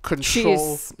She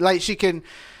control, is- like she can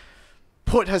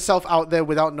put herself out there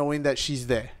without knowing that she's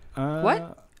there.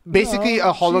 What? Basically, No,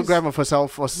 a hologram of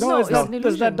herself was. No, No, it's it's that, an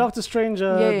there's that illusion. Doctor Strange,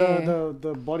 Yeah.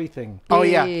 the body thing. Oh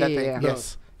Yeah, yeah, that thing. yeah.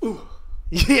 Yes.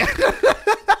 Yeah.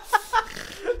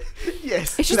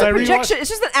 Yes. It's just Did a I rewatch- projection. It's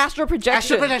just an astral projection.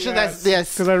 Astral projection. That's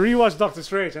yes. Because I rewatched Doctor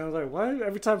Strange and I was like, why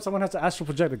every time someone has to astral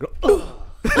project, they go, oh,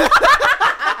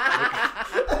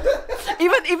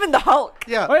 Even the Hulk.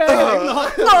 Yeah. oh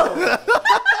yeah,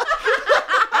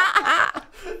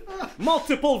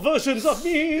 multiple versions of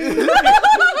me.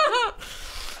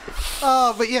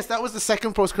 But yes, that was the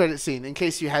second post-credit scene. In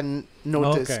case you hadn't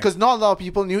noticed, Okay. because not a lot of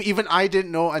people knew. Even I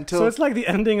didn't know until. So it's like the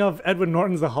ending of Edward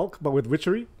Norton's The Hulk, but with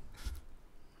witchery.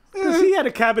 'Cause he had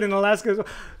a cabin in Alaska. So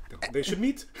they should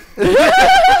meet.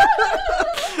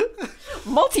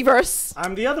 Multiverse.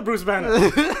 I'm the other Bruce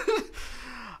Banner.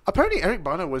 Apparently, Eric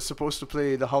Bana was supposed to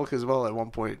play the Hulk as well at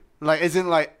one point. Like, as in,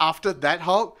 like after that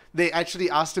Hulk, they actually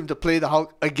asked him to play the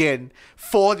Hulk again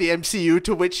for the MCU,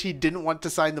 to which he didn't want to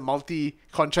sign the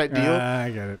multi-contract deal. I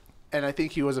get it. And I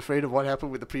think he was afraid of what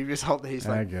happened with the previous Hulk. That he's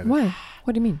I like, get it. What?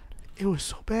 What do you mean? it was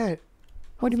so bad.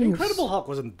 What do you mean? Incredible Hulk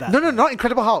wasn't that. No, not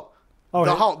Incredible Hulk. Oh,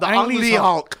 the Hulk, the Ang Lee's ugly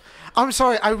Hulk. I'm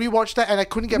sorry, I rewatched that and I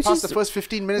couldn't get Which past is- the first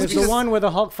 15 minutes It's the because one where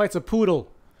the Hulk fights a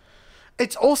poodle.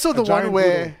 it's also the one giant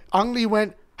where Ang Lee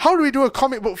went, how do we do a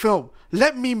comic book film?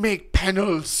 Let me make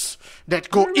panels that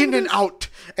go in and out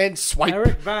and swipe.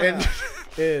 Eric Bana And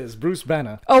is Bruce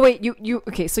Banner. Oh wait, you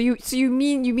okay? So you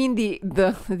mean the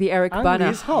Eric Ang Bana?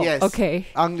 Lee's Hulk. yes, Okay.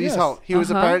 Ang Lee's Yes. Hulk. He was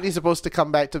Uh-huh. apparently supposed to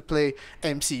come back to play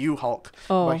MCU Hulk,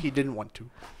 Oh. but he didn't want to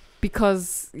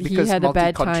Because he because had a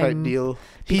bad multi-contract time. deal.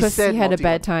 Because said he had a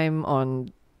bad multi-con- time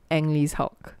on Ang Lee's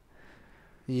Hulk.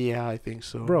 Yeah, I think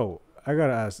so. Bro, I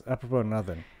gotta ask, apropos of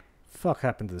nothing, fuck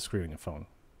happened to the screen on your phone?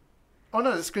 Oh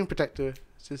no, the screen protector.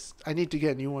 It's just I need to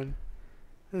get a new one.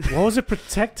 What was it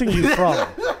protecting you from?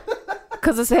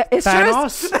 Because it's sure as,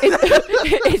 Thanos?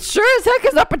 it sure as heck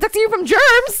is not protecting you from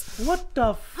germs. What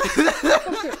the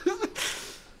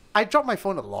I drop my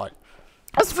phone a lot.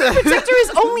 A screen protector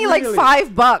is only like Really?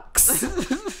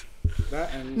 $5.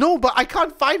 That and No, but I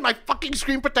can't find my fucking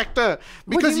screen protector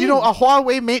do because you you know mean? a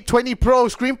Huawei Mate 20 Pro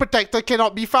screen protector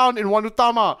cannot be found in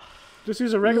Wanutama. just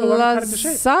use a regular one and cut it to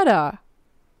shape. Lazada.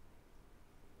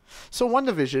 So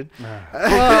WandaVision,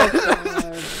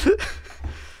 Oh,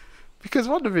 because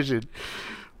WandaVision.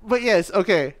 But yes,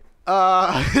 okay.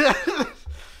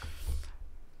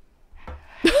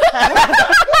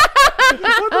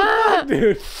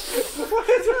 Dude,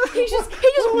 he just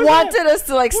wanted us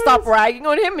to like stop ragging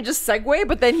on him and just segue,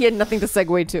 but then he had nothing to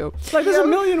segue to. like there's a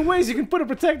million ways you can put a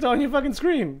protector on your fucking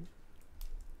screen.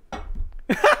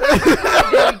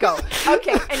 There we go.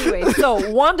 Okay. Anyway, so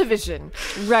WandaVision,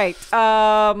 right?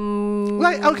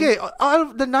 Like, okay, out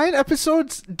of the 9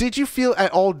 episodes, did you feel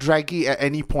at all draggy at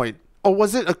any point? Or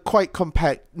was it a quite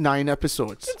compact 9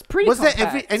 episodes? It's pretty Was there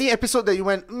compact. any episode that you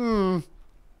went,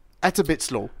 that's a bit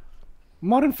slow?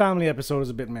 Modern Family episode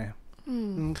is a bit meh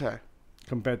Okay.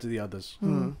 compared to the others.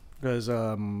 Because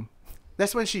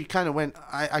That's when she kind of went,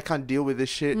 I can't deal with this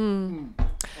shit.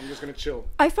 I'm just gonna chill.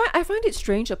 I find it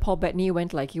strange that Paul Bettany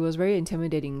went like he was very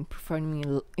intimidating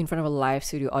performing in front of a live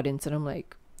studio audience, and I'm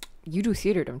like, you do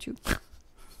theater, don't you?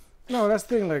 No, that's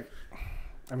the thing. Like,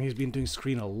 I mean, he's been doing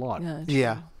screen a lot.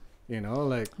 Yeah. You know,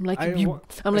 like I'm like,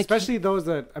 I'm especially those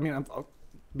that I mean,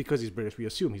 because he's British, we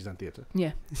assume he's done theater.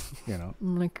 yeah. You know,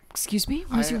 I'm like, excuse me,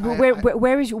 where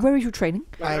is your training?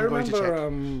 I I'm going to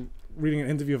remember reading an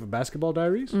interview of a Basketball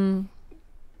Diaries, and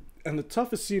the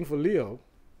toughest scene for Leo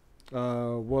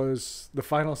was the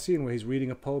final scene where he's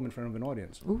reading a poem in front of an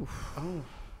audience. Ooh. Oh.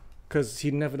 Because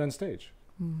he'd never done stage.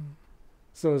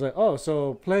 So it's like, oh,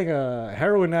 so playing a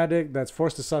heroin addict that's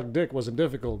forced to suck dick wasn't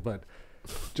difficult, but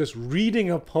just reading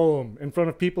a poem in front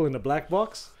of people in a black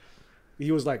box,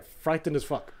 he was like frightened as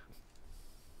fuck.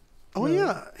 Oh,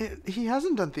 yeah. He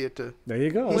hasn't done theater. There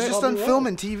you go. He's just done film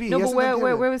and TV. No, He but hasn't done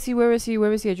theater. where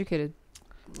was he educated?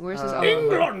 Where's his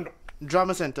England.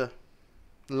 Drama Centre,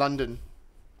 London.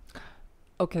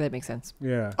 Okay, that makes sense.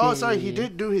 Yeah. Oh, sorry, he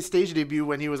did do his stage debut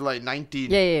when he was like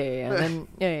 19. Yeah. And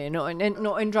then, no,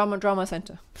 in drama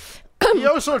center. He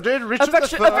also did Richard III.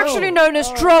 Affectionately known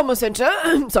as Trauma Center.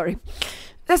 Sorry.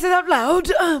 That's it out loud.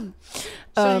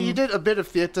 So he did a bit of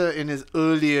theatre in his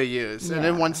earlier years. And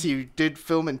then Yeah. once he did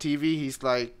film and TV, he's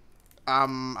like,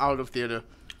 I'm out of theatre.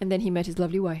 And then he met his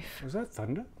lovely wife. Was that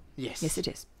thunder? Yes. Yes, it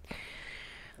is.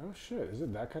 Oh shit! Is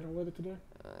it that kind of weather today?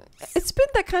 It's been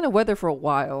that kind of weather for a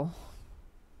while.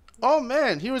 Oh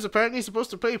man, he was apparently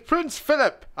supposed to play Prince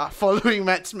Philip following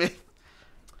Matt Smith.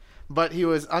 But he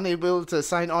was unable to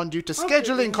sign on due to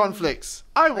scheduling conflicts.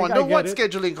 I wonder get what it.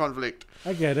 scheduling conflict.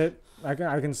 I get it. I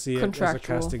can see it as a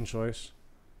Contractual. casting choice.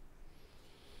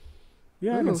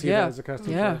 Yeah, I Ooh, can see yeah. that as a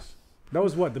casting Yeah. choice. That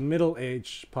was what the middle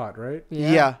age part, right?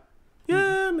 Yeah.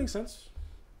 Yeah, makes sense.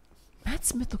 Matt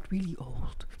Smith looked really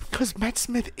old. Because Matt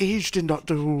Smith aged in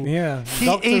Doctor Who. Yeah, He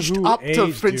Doctor aged Who up to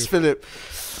aged Prince you. Philip.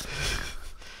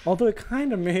 Although it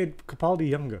kind of made Capaldi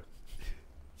younger.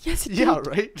 Yes, it Yeah, did.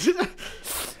 right?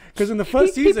 Because in the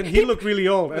first season, he looked really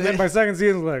old. And then by second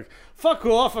season, like, fuck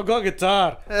off, I got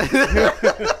guitar.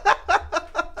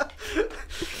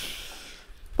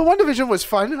 But WandaVision was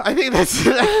fun. I think that's...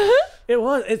 It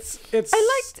was. It's.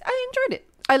 I enjoyed it.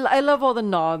 I love all the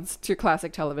nods to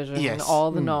classic television and Yes.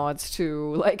 all the nods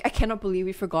to, like, I cannot believe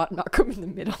we forgot Malcolm in the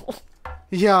Middle.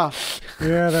 yeah.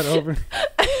 Yeah, that open.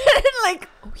 Like,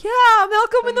 oh, yeah,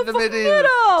 Malcolm in the, fucking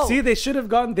middle. See, they should have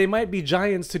gone They Might Be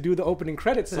Giants to do the opening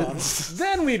credits song.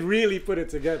 Then we'd really put it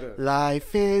together.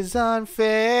 Life is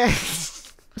unfair.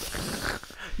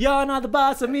 You're not the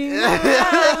boss of me. You're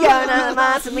not the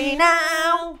boss of me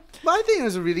now. But I think it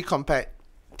was a really compact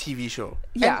TV show.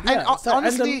 Yeah. And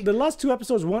honestly... and the last 2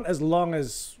 episodes weren't as long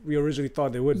as we originally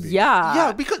thought they would be. Yeah.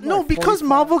 yeah, because like because 45.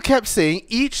 Marvel kept saying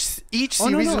each series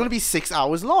no, is no. going to be 6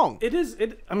 hours long. It is.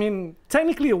 I mean,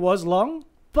 technically it was long,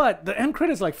 But the end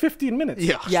credits like 15 minutes.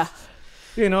 Yeah. Yeah.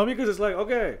 You know, because it's like,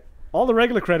 okay, all the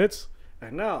regular credits,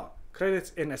 and now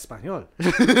credits in español.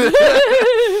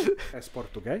 Es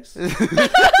portugués.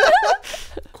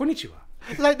 Konnichiwa.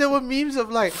 Like there were memes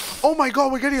of like, oh my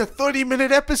god, we're getting a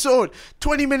 30-minute episode.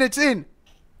 20 minutes in.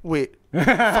 Wait,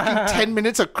 fucking 10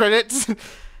 minutes of credits?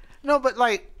 No, but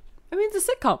like, I mean, it's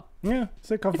a sitcom. Yeah,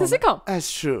 sitcom. It's a sitcom.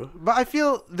 that's true. But I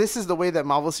feel this is the way that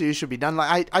Marvel series should be done.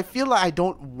 Like I feel like I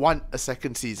don't want a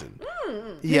second season.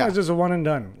 Yeah, Yeah. it's just a one and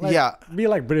done. Like, Yeah. Be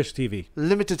like British TV.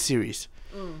 Limited series.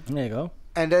 There you go.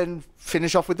 And then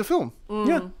finish off with the film.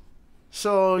 Yeah.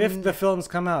 So If the films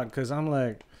come out, because I'm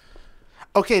like,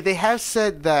 okay, they have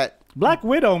said that Black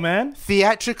Widow, man. they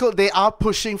are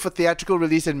pushing for theatrical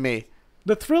release in May.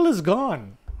 The thrill is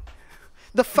gone.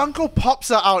 The Funko Pops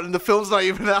are out and the film's not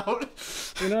even out.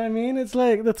 You know what I mean? It's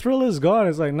like the thrill is gone.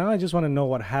 It's like, now I just want to know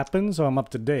what happened so I'm up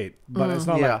to date. But it's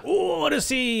not Yeah. like, oh, what to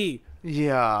see?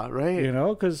 Yeah, right. You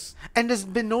know, because And there's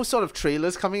been no sort of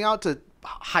trailers coming out to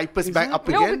hype us back up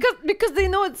Exactly. again. No, because they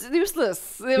know it's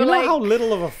useless. They you were know like, how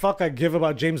little of a fuck I give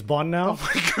about James Bond now? Oh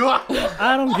my god.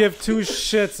 I don't give two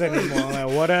shits anymore.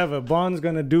 Like, whatever. Bond's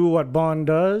gonna do what Bond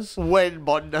does, When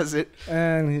Bond does it.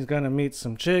 and he's gonna meet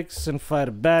some chicks and fight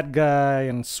a bad guy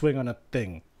and swing on a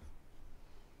thing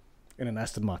in an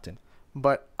Aston Martin.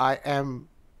 But I am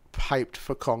hyped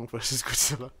for Kong versus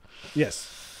Godzilla. Yes.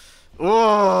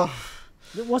 Oh,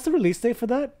 What's the release date for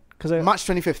that? Because I March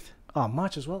 25th.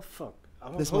 March as well. Fuck. I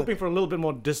was This hoping for a little bit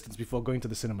more distance before going to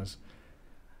the cinemas.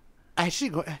 Actually,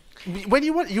 when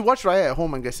you watch Raya at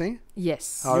home, I'm guessing.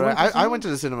 yes. All right, I went to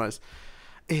the cinemas.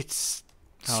 It's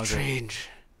How is it? strange.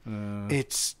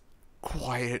 It's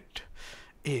quiet.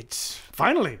 It's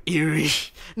Finally. eerie.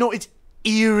 No, it's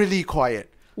eerily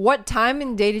quiet. What time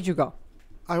and day did you go?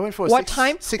 I went for a What 6,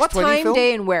 time? 6:20 What time, film.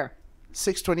 day, and where?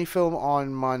 6:20 film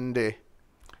on Monday.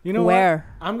 You know Where?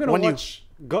 what? I'm gonna When you- watch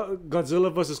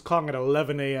Godzilla vs Kong at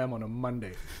 11 a.m. on a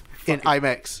Monday. In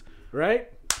IMAX. Right?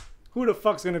 Who the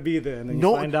fuck's gonna be there? And then you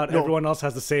No, find out no. everyone else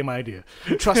has the same idea.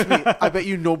 Trust me, I bet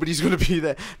you nobody's gonna be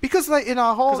there because like in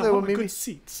our hall Because there I were want maybe good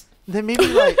seats. there may be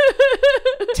like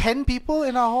 10 people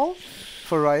in our hall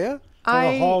for Raya. For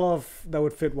a hall of that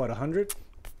would fit what 100?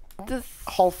 The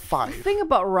Hall 5. thing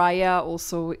about Raya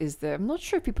also is that I'm not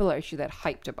sure if people are actually that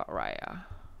hyped about Raya.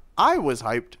 I was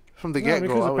hyped from the No, get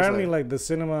because go. I was apparently like, like the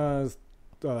cinema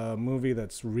movie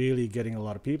that's really getting a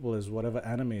lot of people is whatever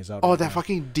anime is out. oh, right that now.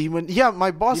 fucking demon. Yeah, my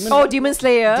boss. Demon- Oh, Demon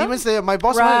Slayer. Demon Slayer. My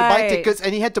boss wanted to buy Right. tickets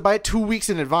and he had to buy it 2 weeks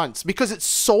in advance because it's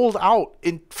sold out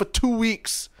for 2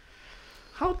 weeks.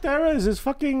 How Terra is his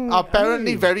fucking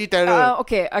Apparently, anime? very terror.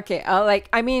 Okay. Like,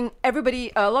 I mean,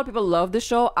 everybody, a lot of people love the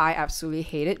show. I absolutely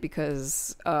hate it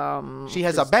because, She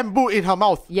has a bamboo in her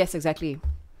mouth. yes, exactly.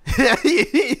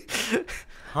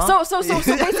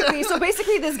 So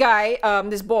basically, this guy,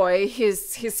 this boy,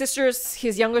 his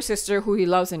younger sister, who he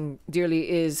loves and dearly,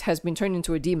 has been turned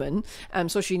into a demon.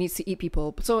 So she needs to eat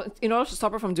people. So in order to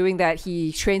stop her from doing that,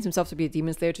 he trains himself to be a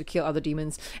demon slayer to kill other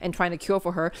demons and trying to cure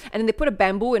for her. And then they put a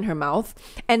bamboo in her mouth,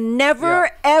 and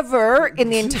never ever in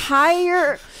the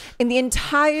entire,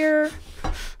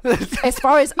 as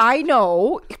far as I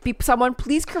know, someone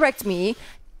please correct me.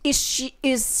 Is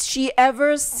she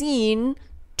ever seen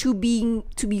to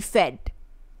be fed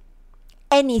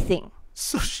anything?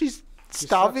 So she's She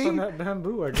sucks on starving. that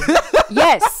bamboo. I guess.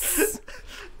 Yes.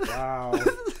 Wow.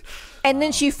 And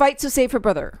then she fights to save her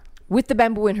brother with the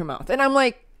bamboo in her mouth. And I'm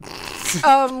like,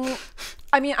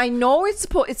 I mean, I know it's a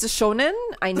shonen.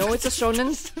 I know it's a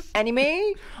shonen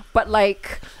anime, but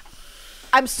like,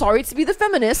 I'm sorry to be the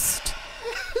feminist,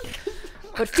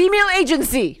 but female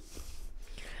agency.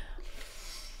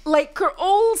 Like, her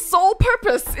whole sole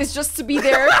purpose is just to be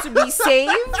there to be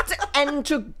saved and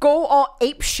to go all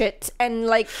ape shit and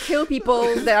like kill people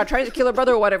that are trying to kill her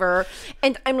brother or whatever.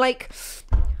 And I'm like,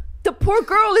 the poor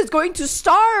girl is going to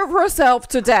starve herself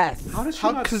to death. How does she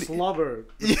How not cle- slobber?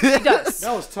 She does.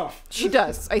 That was tough. She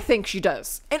does. I think she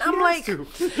does. And I'm like, has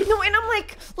to. no, and I'm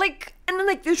like, and then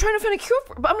like they're trying to find a cure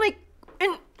for her. But I'm like,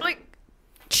 and like,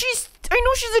 I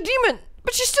know she's a demon,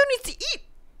 but she still needs to eat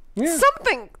Yeah.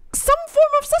 something. Some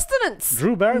form of sustenance.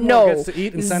 Drew Barrymore No, gets to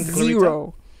eat in Santa Clarita.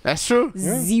 zero, That's true.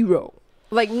 zero.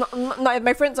 Like,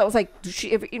 my friends, I was like, does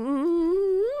she ever?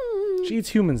 She eats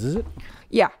humans, is it?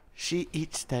 Yeah, She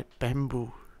eats that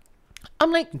bamboo.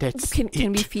 I'm like, That's can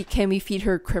we it. can we feed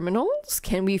her criminals?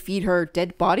 Can we feed her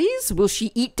dead bodies? Will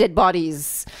she eat dead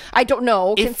bodies? I don't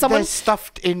know. Can If someone they're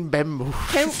stuffed in bamboo.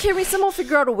 can we someone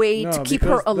figure out a way to keep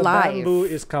her because alive? The bamboo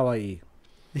is kawaii.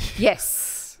 Yes.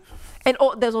 And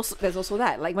there's also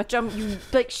that, like, macam you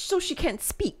like, so she can't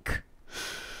speak.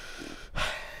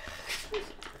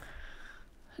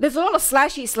 There's a lot of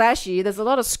slashy. There's a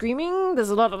lot of screaming.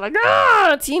 There's a lot of like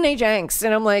teenage angst,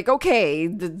 and I'm like, okay.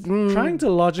 Trying to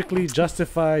logically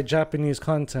justify Japanese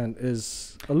content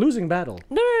is a losing battle.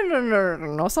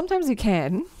 No. Sometimes you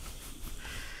can.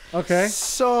 Okay.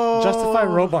 So Justify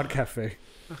Robot Cafe.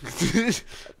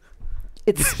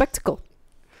 It's spectacle.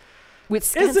 With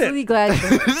Is it? scantily clad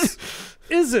girls.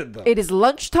 Is it though? It is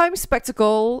lunchtime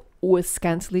spectacle with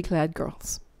scantily clad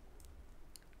girls.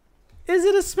 Is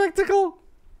it a spectacle?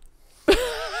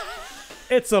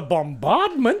 It's a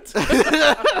bombardment.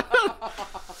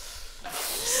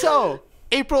 So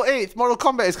April 8th, Mortal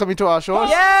Kombat is coming to our shores.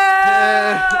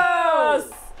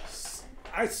 Yes!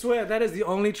 I swear that is the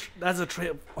only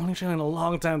only trailer in a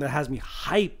long time that has me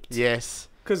hyped. Yes.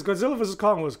 Because Godzilla vs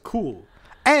Kong was cool.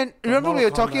 And remember we were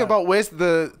Mortal talking Kombat. about where's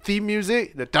the theme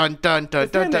music? The dun dun dun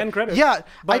It's in dun the dun. end credits, Yeah, I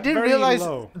but didn't very realize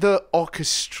low. the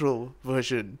orchestral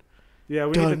version. Yeah,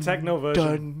 we need the techno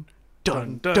version.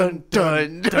 Dun dun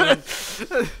dun dun.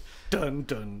 Dun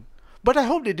dun. But I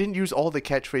hope they didn't use all the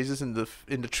catchphrases in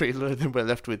the trailer, and then we're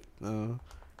left with.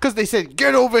 Because they said,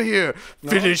 "Get over here,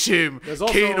 No. finish him, There's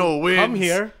also Kano wins." come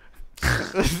here.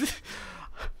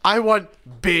 I want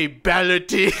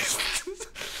babality.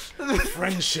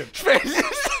 Friendship. Where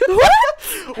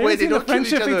Have you they seen the don't kill each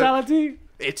friendship other. fatality?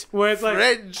 It's Where it's like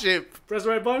friendship. press the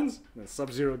right buttons. And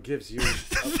Sub-Zero gives you. a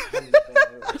soft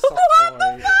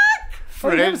toy. Oh,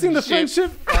 you never seen the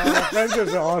friendship?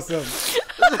 Friendships are awesome.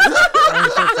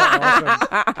 Friendships are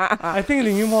awesome. I think in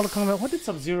the new Mortal Kombat, what did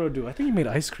Sub-Zero do? I think he made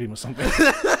ice cream or something.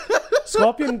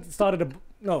 Scorpion started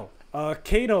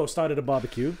Kano started a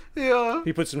barbecue. Yeah.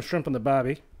 He put some shrimp on the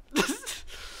barbie.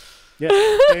 Yeah,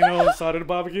 Kano started a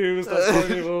barbecue. Started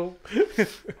carnival.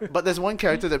 But there's one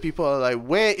character that people are like,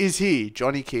 where is he?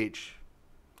 Johnny Cage.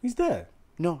 He's there.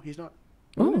 No, he's not.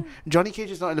 Oh. Johnny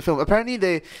Cage is not in the film. Apparently,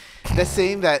 they're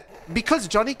saying that because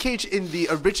Johnny Cage in the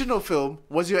original film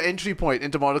was your entry point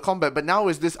into Mortal Kombat, but now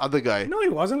is this other guy. No, he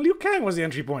wasn't. Liu Kang was the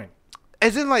entry point.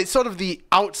 As in, like, sort of the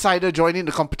outsider joining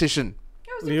the competition.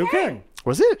 Liu Kang.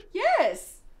 Was it?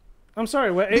 Yes. I'm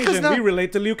sorry, we're Because Asian. now- We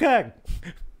relate to Liu Kang.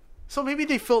 So maybe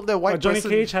they filled their white Johnny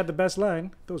person. Cage had the best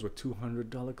line. Those were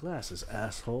 $200 glasses,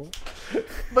 asshole.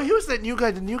 But he was that new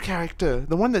guy, the new character,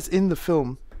 the one that's in the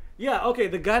film. Yeah, okay,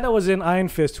 the guy that was in Iron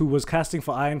Fist who was casting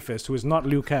for Iron Fist, who is not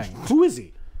Liu Kang. Who is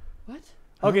he? What?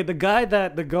 Okay, the guy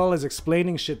that the girl is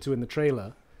explaining shit to in the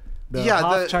trailer. The Yeah,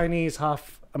 half the- Chinese,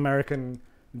 half American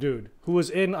dude who was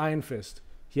in Iron Fist.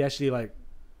 He actually like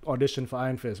auditioned for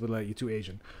Iron Fist, but like you're too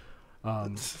Asian.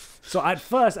 So at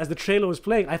first, as the trailer was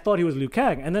playing, I thought he was Liu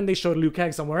Kang, and then they showed Liu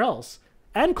Kang somewhere else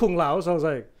and Kung Lao. So I was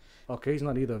like, okay, he's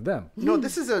not either of them, No,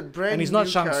 this is a brand and he's new not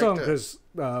Shang Tsung character. because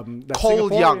that Cole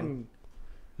Singaporean, Young.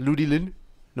 Ludi Lin?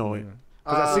 No, wait.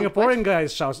 'cause that Singaporean guy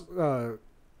is Shao.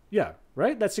 Yeah,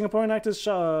 right. That Singaporean actor is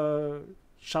Shao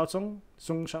Tsung,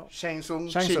 Sung Shao. Shang Tsung,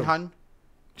 Shang Chin Tsung. Han.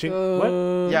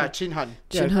 What? Yeah, Chin Han.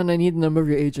 Yeah. Shinhan, I need the number of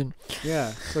your agent.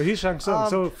 Yeah, so he's Shang Tsung.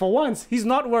 So for once, he's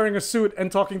not wearing a suit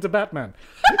and talking to Batman.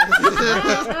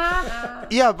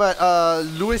 Yeah, but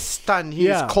Louis Tan, he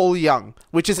Yeah. is Cole Young,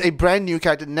 which is a brand new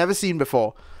character, never seen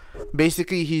before.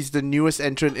 Basically, he's the newest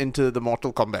entrant into the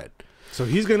Mortal Kombat. So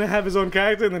he's gonna have his own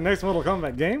character in the next Mortal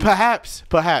Kombat game. Perhaps.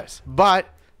 But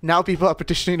now people are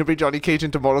petitioning to bring Johnny Cage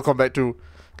into Mortal Kombat 2.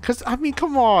 Because, I mean,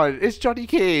 come on, it's Johnny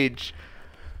Cage.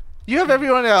 You have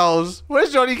everyone else.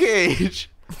 Where's Johnny Cage?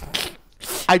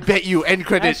 I bet you, end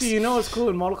credits. Actually, you know what's cool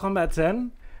in Mortal Kombat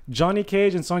 10? Johnny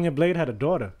Cage and Sonya Blade had a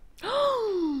daughter.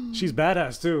 She's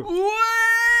badass too.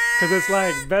 Because it's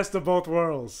like best of both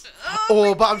worlds.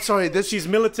 Oh, but I'm sorry, this. She's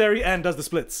military and does the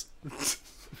splits.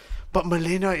 But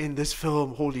Melina in this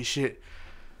film, holy shit.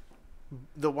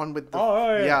 The one with the.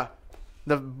 Oh, yeah.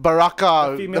 The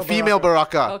Baraka, The the female female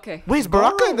Baraka. Okay. Wait, is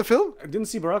Baraka Goro- in the film? I didn't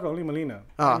see Baraka, only Melina.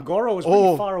 Ah. And Goro was pretty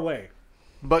Oh. far away.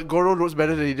 But Goro looks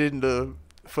better than he did in the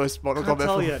first Mortal Can't Kombat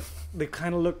tell film. yet. They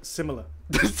kind of look similar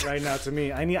right now to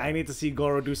me. I need to see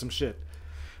Goro do some shit.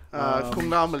 Kung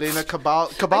Lao, Melina,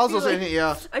 Cabal's also in it,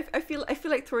 yeah. I feel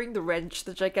like throwing the wrench,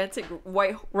 the gigantic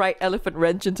white right elephant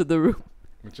wrench into the room.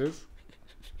 Which is?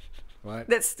 What?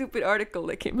 That stupid article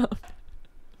that came out.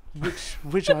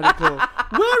 Which article?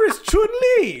 Where is Chun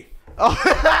Li?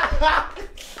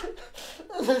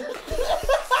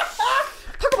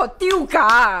 Talk about 丢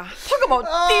架. Talk about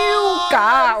丢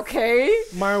架, okay?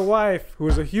 My wife, who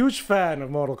is a huge fan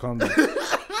of Mortal Kombat,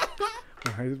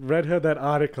 I read her that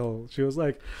article. She was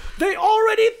like, "They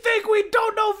already think we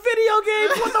don't know video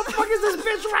games. What the fuck is this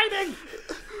bitch writing?"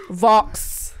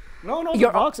 Vox. No,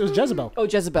 You're- Vox. It was Jezebel. Oh,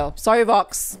 Jezebel. Sorry,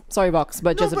 Vox.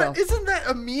 But No, Jezebel. but isn't that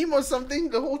a meme or something?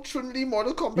 The whole Chun-Li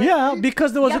Mortal Kombat Yeah, thing?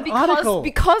 because there was an article.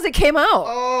 because it came out.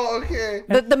 Oh, okay.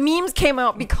 The memes came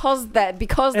out because that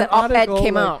op-ed article,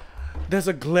 came like, out. There's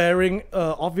a glaring,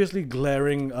 obviously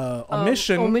glaring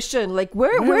omission. Omission. Like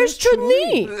where's Where's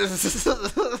Chun-Li?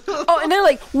 Oh, and then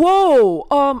like, whoa,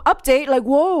 update, like,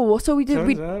 whoa. So we did.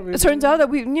 It turns out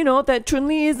that that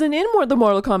Chun-Li isn't in the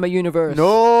Mortal Kombat universe.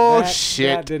 No That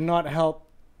shit. did not help.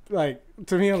 Like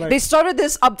to me, like They started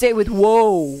this update with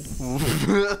whoa.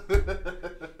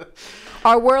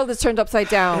 Our world is turned upside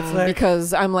down It's like-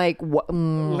 because I'm like, what?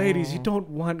 ladies, you don't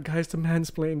want guys to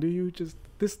mansplain, do you? Just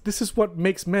this is what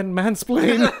makes men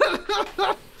mansplain.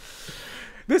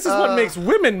 This is what makes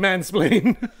women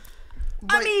mansplain.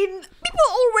 I mean, people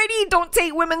already don't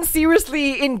take women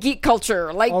seriously in geek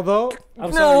culture. Like, Although,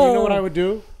 I'm sorry, you know what I would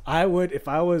do? I would, if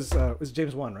I was, it was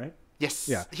James Wan, right? Yes.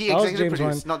 Yeah. He If I was executive James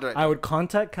produced, Wan, not directed. I would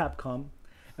contact Capcom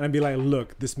and I'd be like,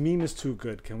 look, this meme is too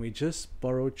good. Can we just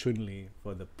borrow Chun-Li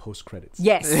for the post-credits?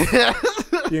 yes.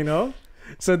 You know?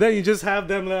 So then you just have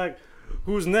them like,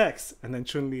 who's next? And then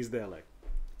Chun-Li's there like,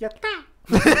 yatta.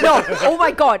 No. Oh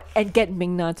my god. And get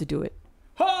Ming-Na to do it.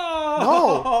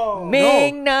 Oh!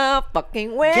 Ming-Na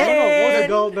fucking win. No, what's it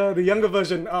called? The younger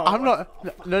version. Oh, I'm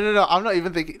not. No. I'm not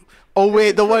even thinking. Oh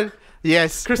wait, the one.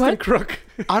 Yes. Kristen What? Crook.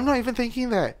 I'm not even thinking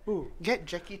that. Who? Get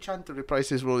Jackie Chan to reprise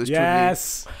his role as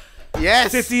Yes. Chun-Li.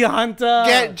 Yes. City Hunter.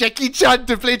 Get Jackie Chan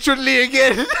to play Chun-Li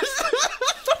again.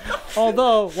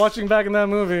 Although, watching back in that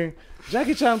movie,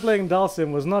 Jackie Chan playing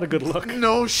Dalsim was not a good look.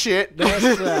 No shit.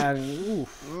 That's,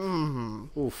 oof.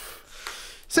 Oof.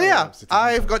 So yeah,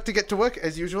 I've got to get to work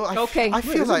as usual. Okay. I Wait,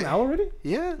 feel is it like now already?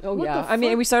 yeah. Oh What yeah. the I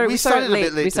mean, fuck? we started a late.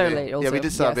 bit late. We started today. late. Also. Yeah, we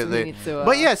did start Yeah, a so bit we late. need to,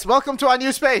 But yes, welcome to our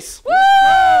new space. Woo!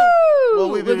 Well,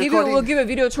 we'll be recording- we'll give a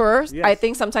video tour. Yes. I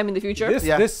think sometime in the future.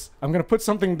 This, I'm gonna put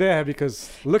something there because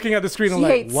looking at the screen, I'm he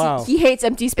like, hates. wow. He hates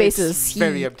empty spaces. It's He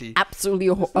very empty. Absolutely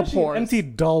Especially abhors. empty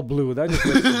dull blue. That just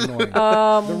looks annoying.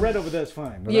 The red over there is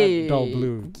fine. But yeah, that yeah, dull yeah,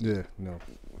 blue. Yeah, no.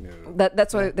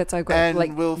 That's why I've got And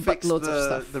like we'll fix loads of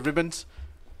stuff. the ribbons.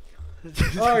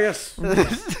 Oh yes.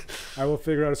 I will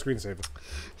figure out a screensaver.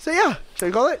 So yeah, shall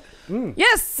we call it?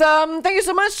 Yes, thank you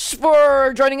so much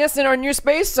for joining us in our new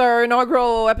space, our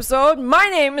inaugural episode. My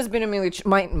name has been Amelia.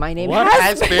 My name What?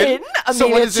 has been So what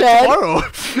Amelia is it Chen. tomorrow?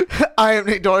 I am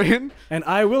Nick Dorian. And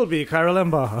I will be Kyra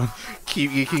Lembaha.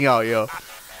 Keep geeking out, yo.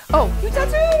 Oh, you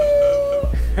tattoo.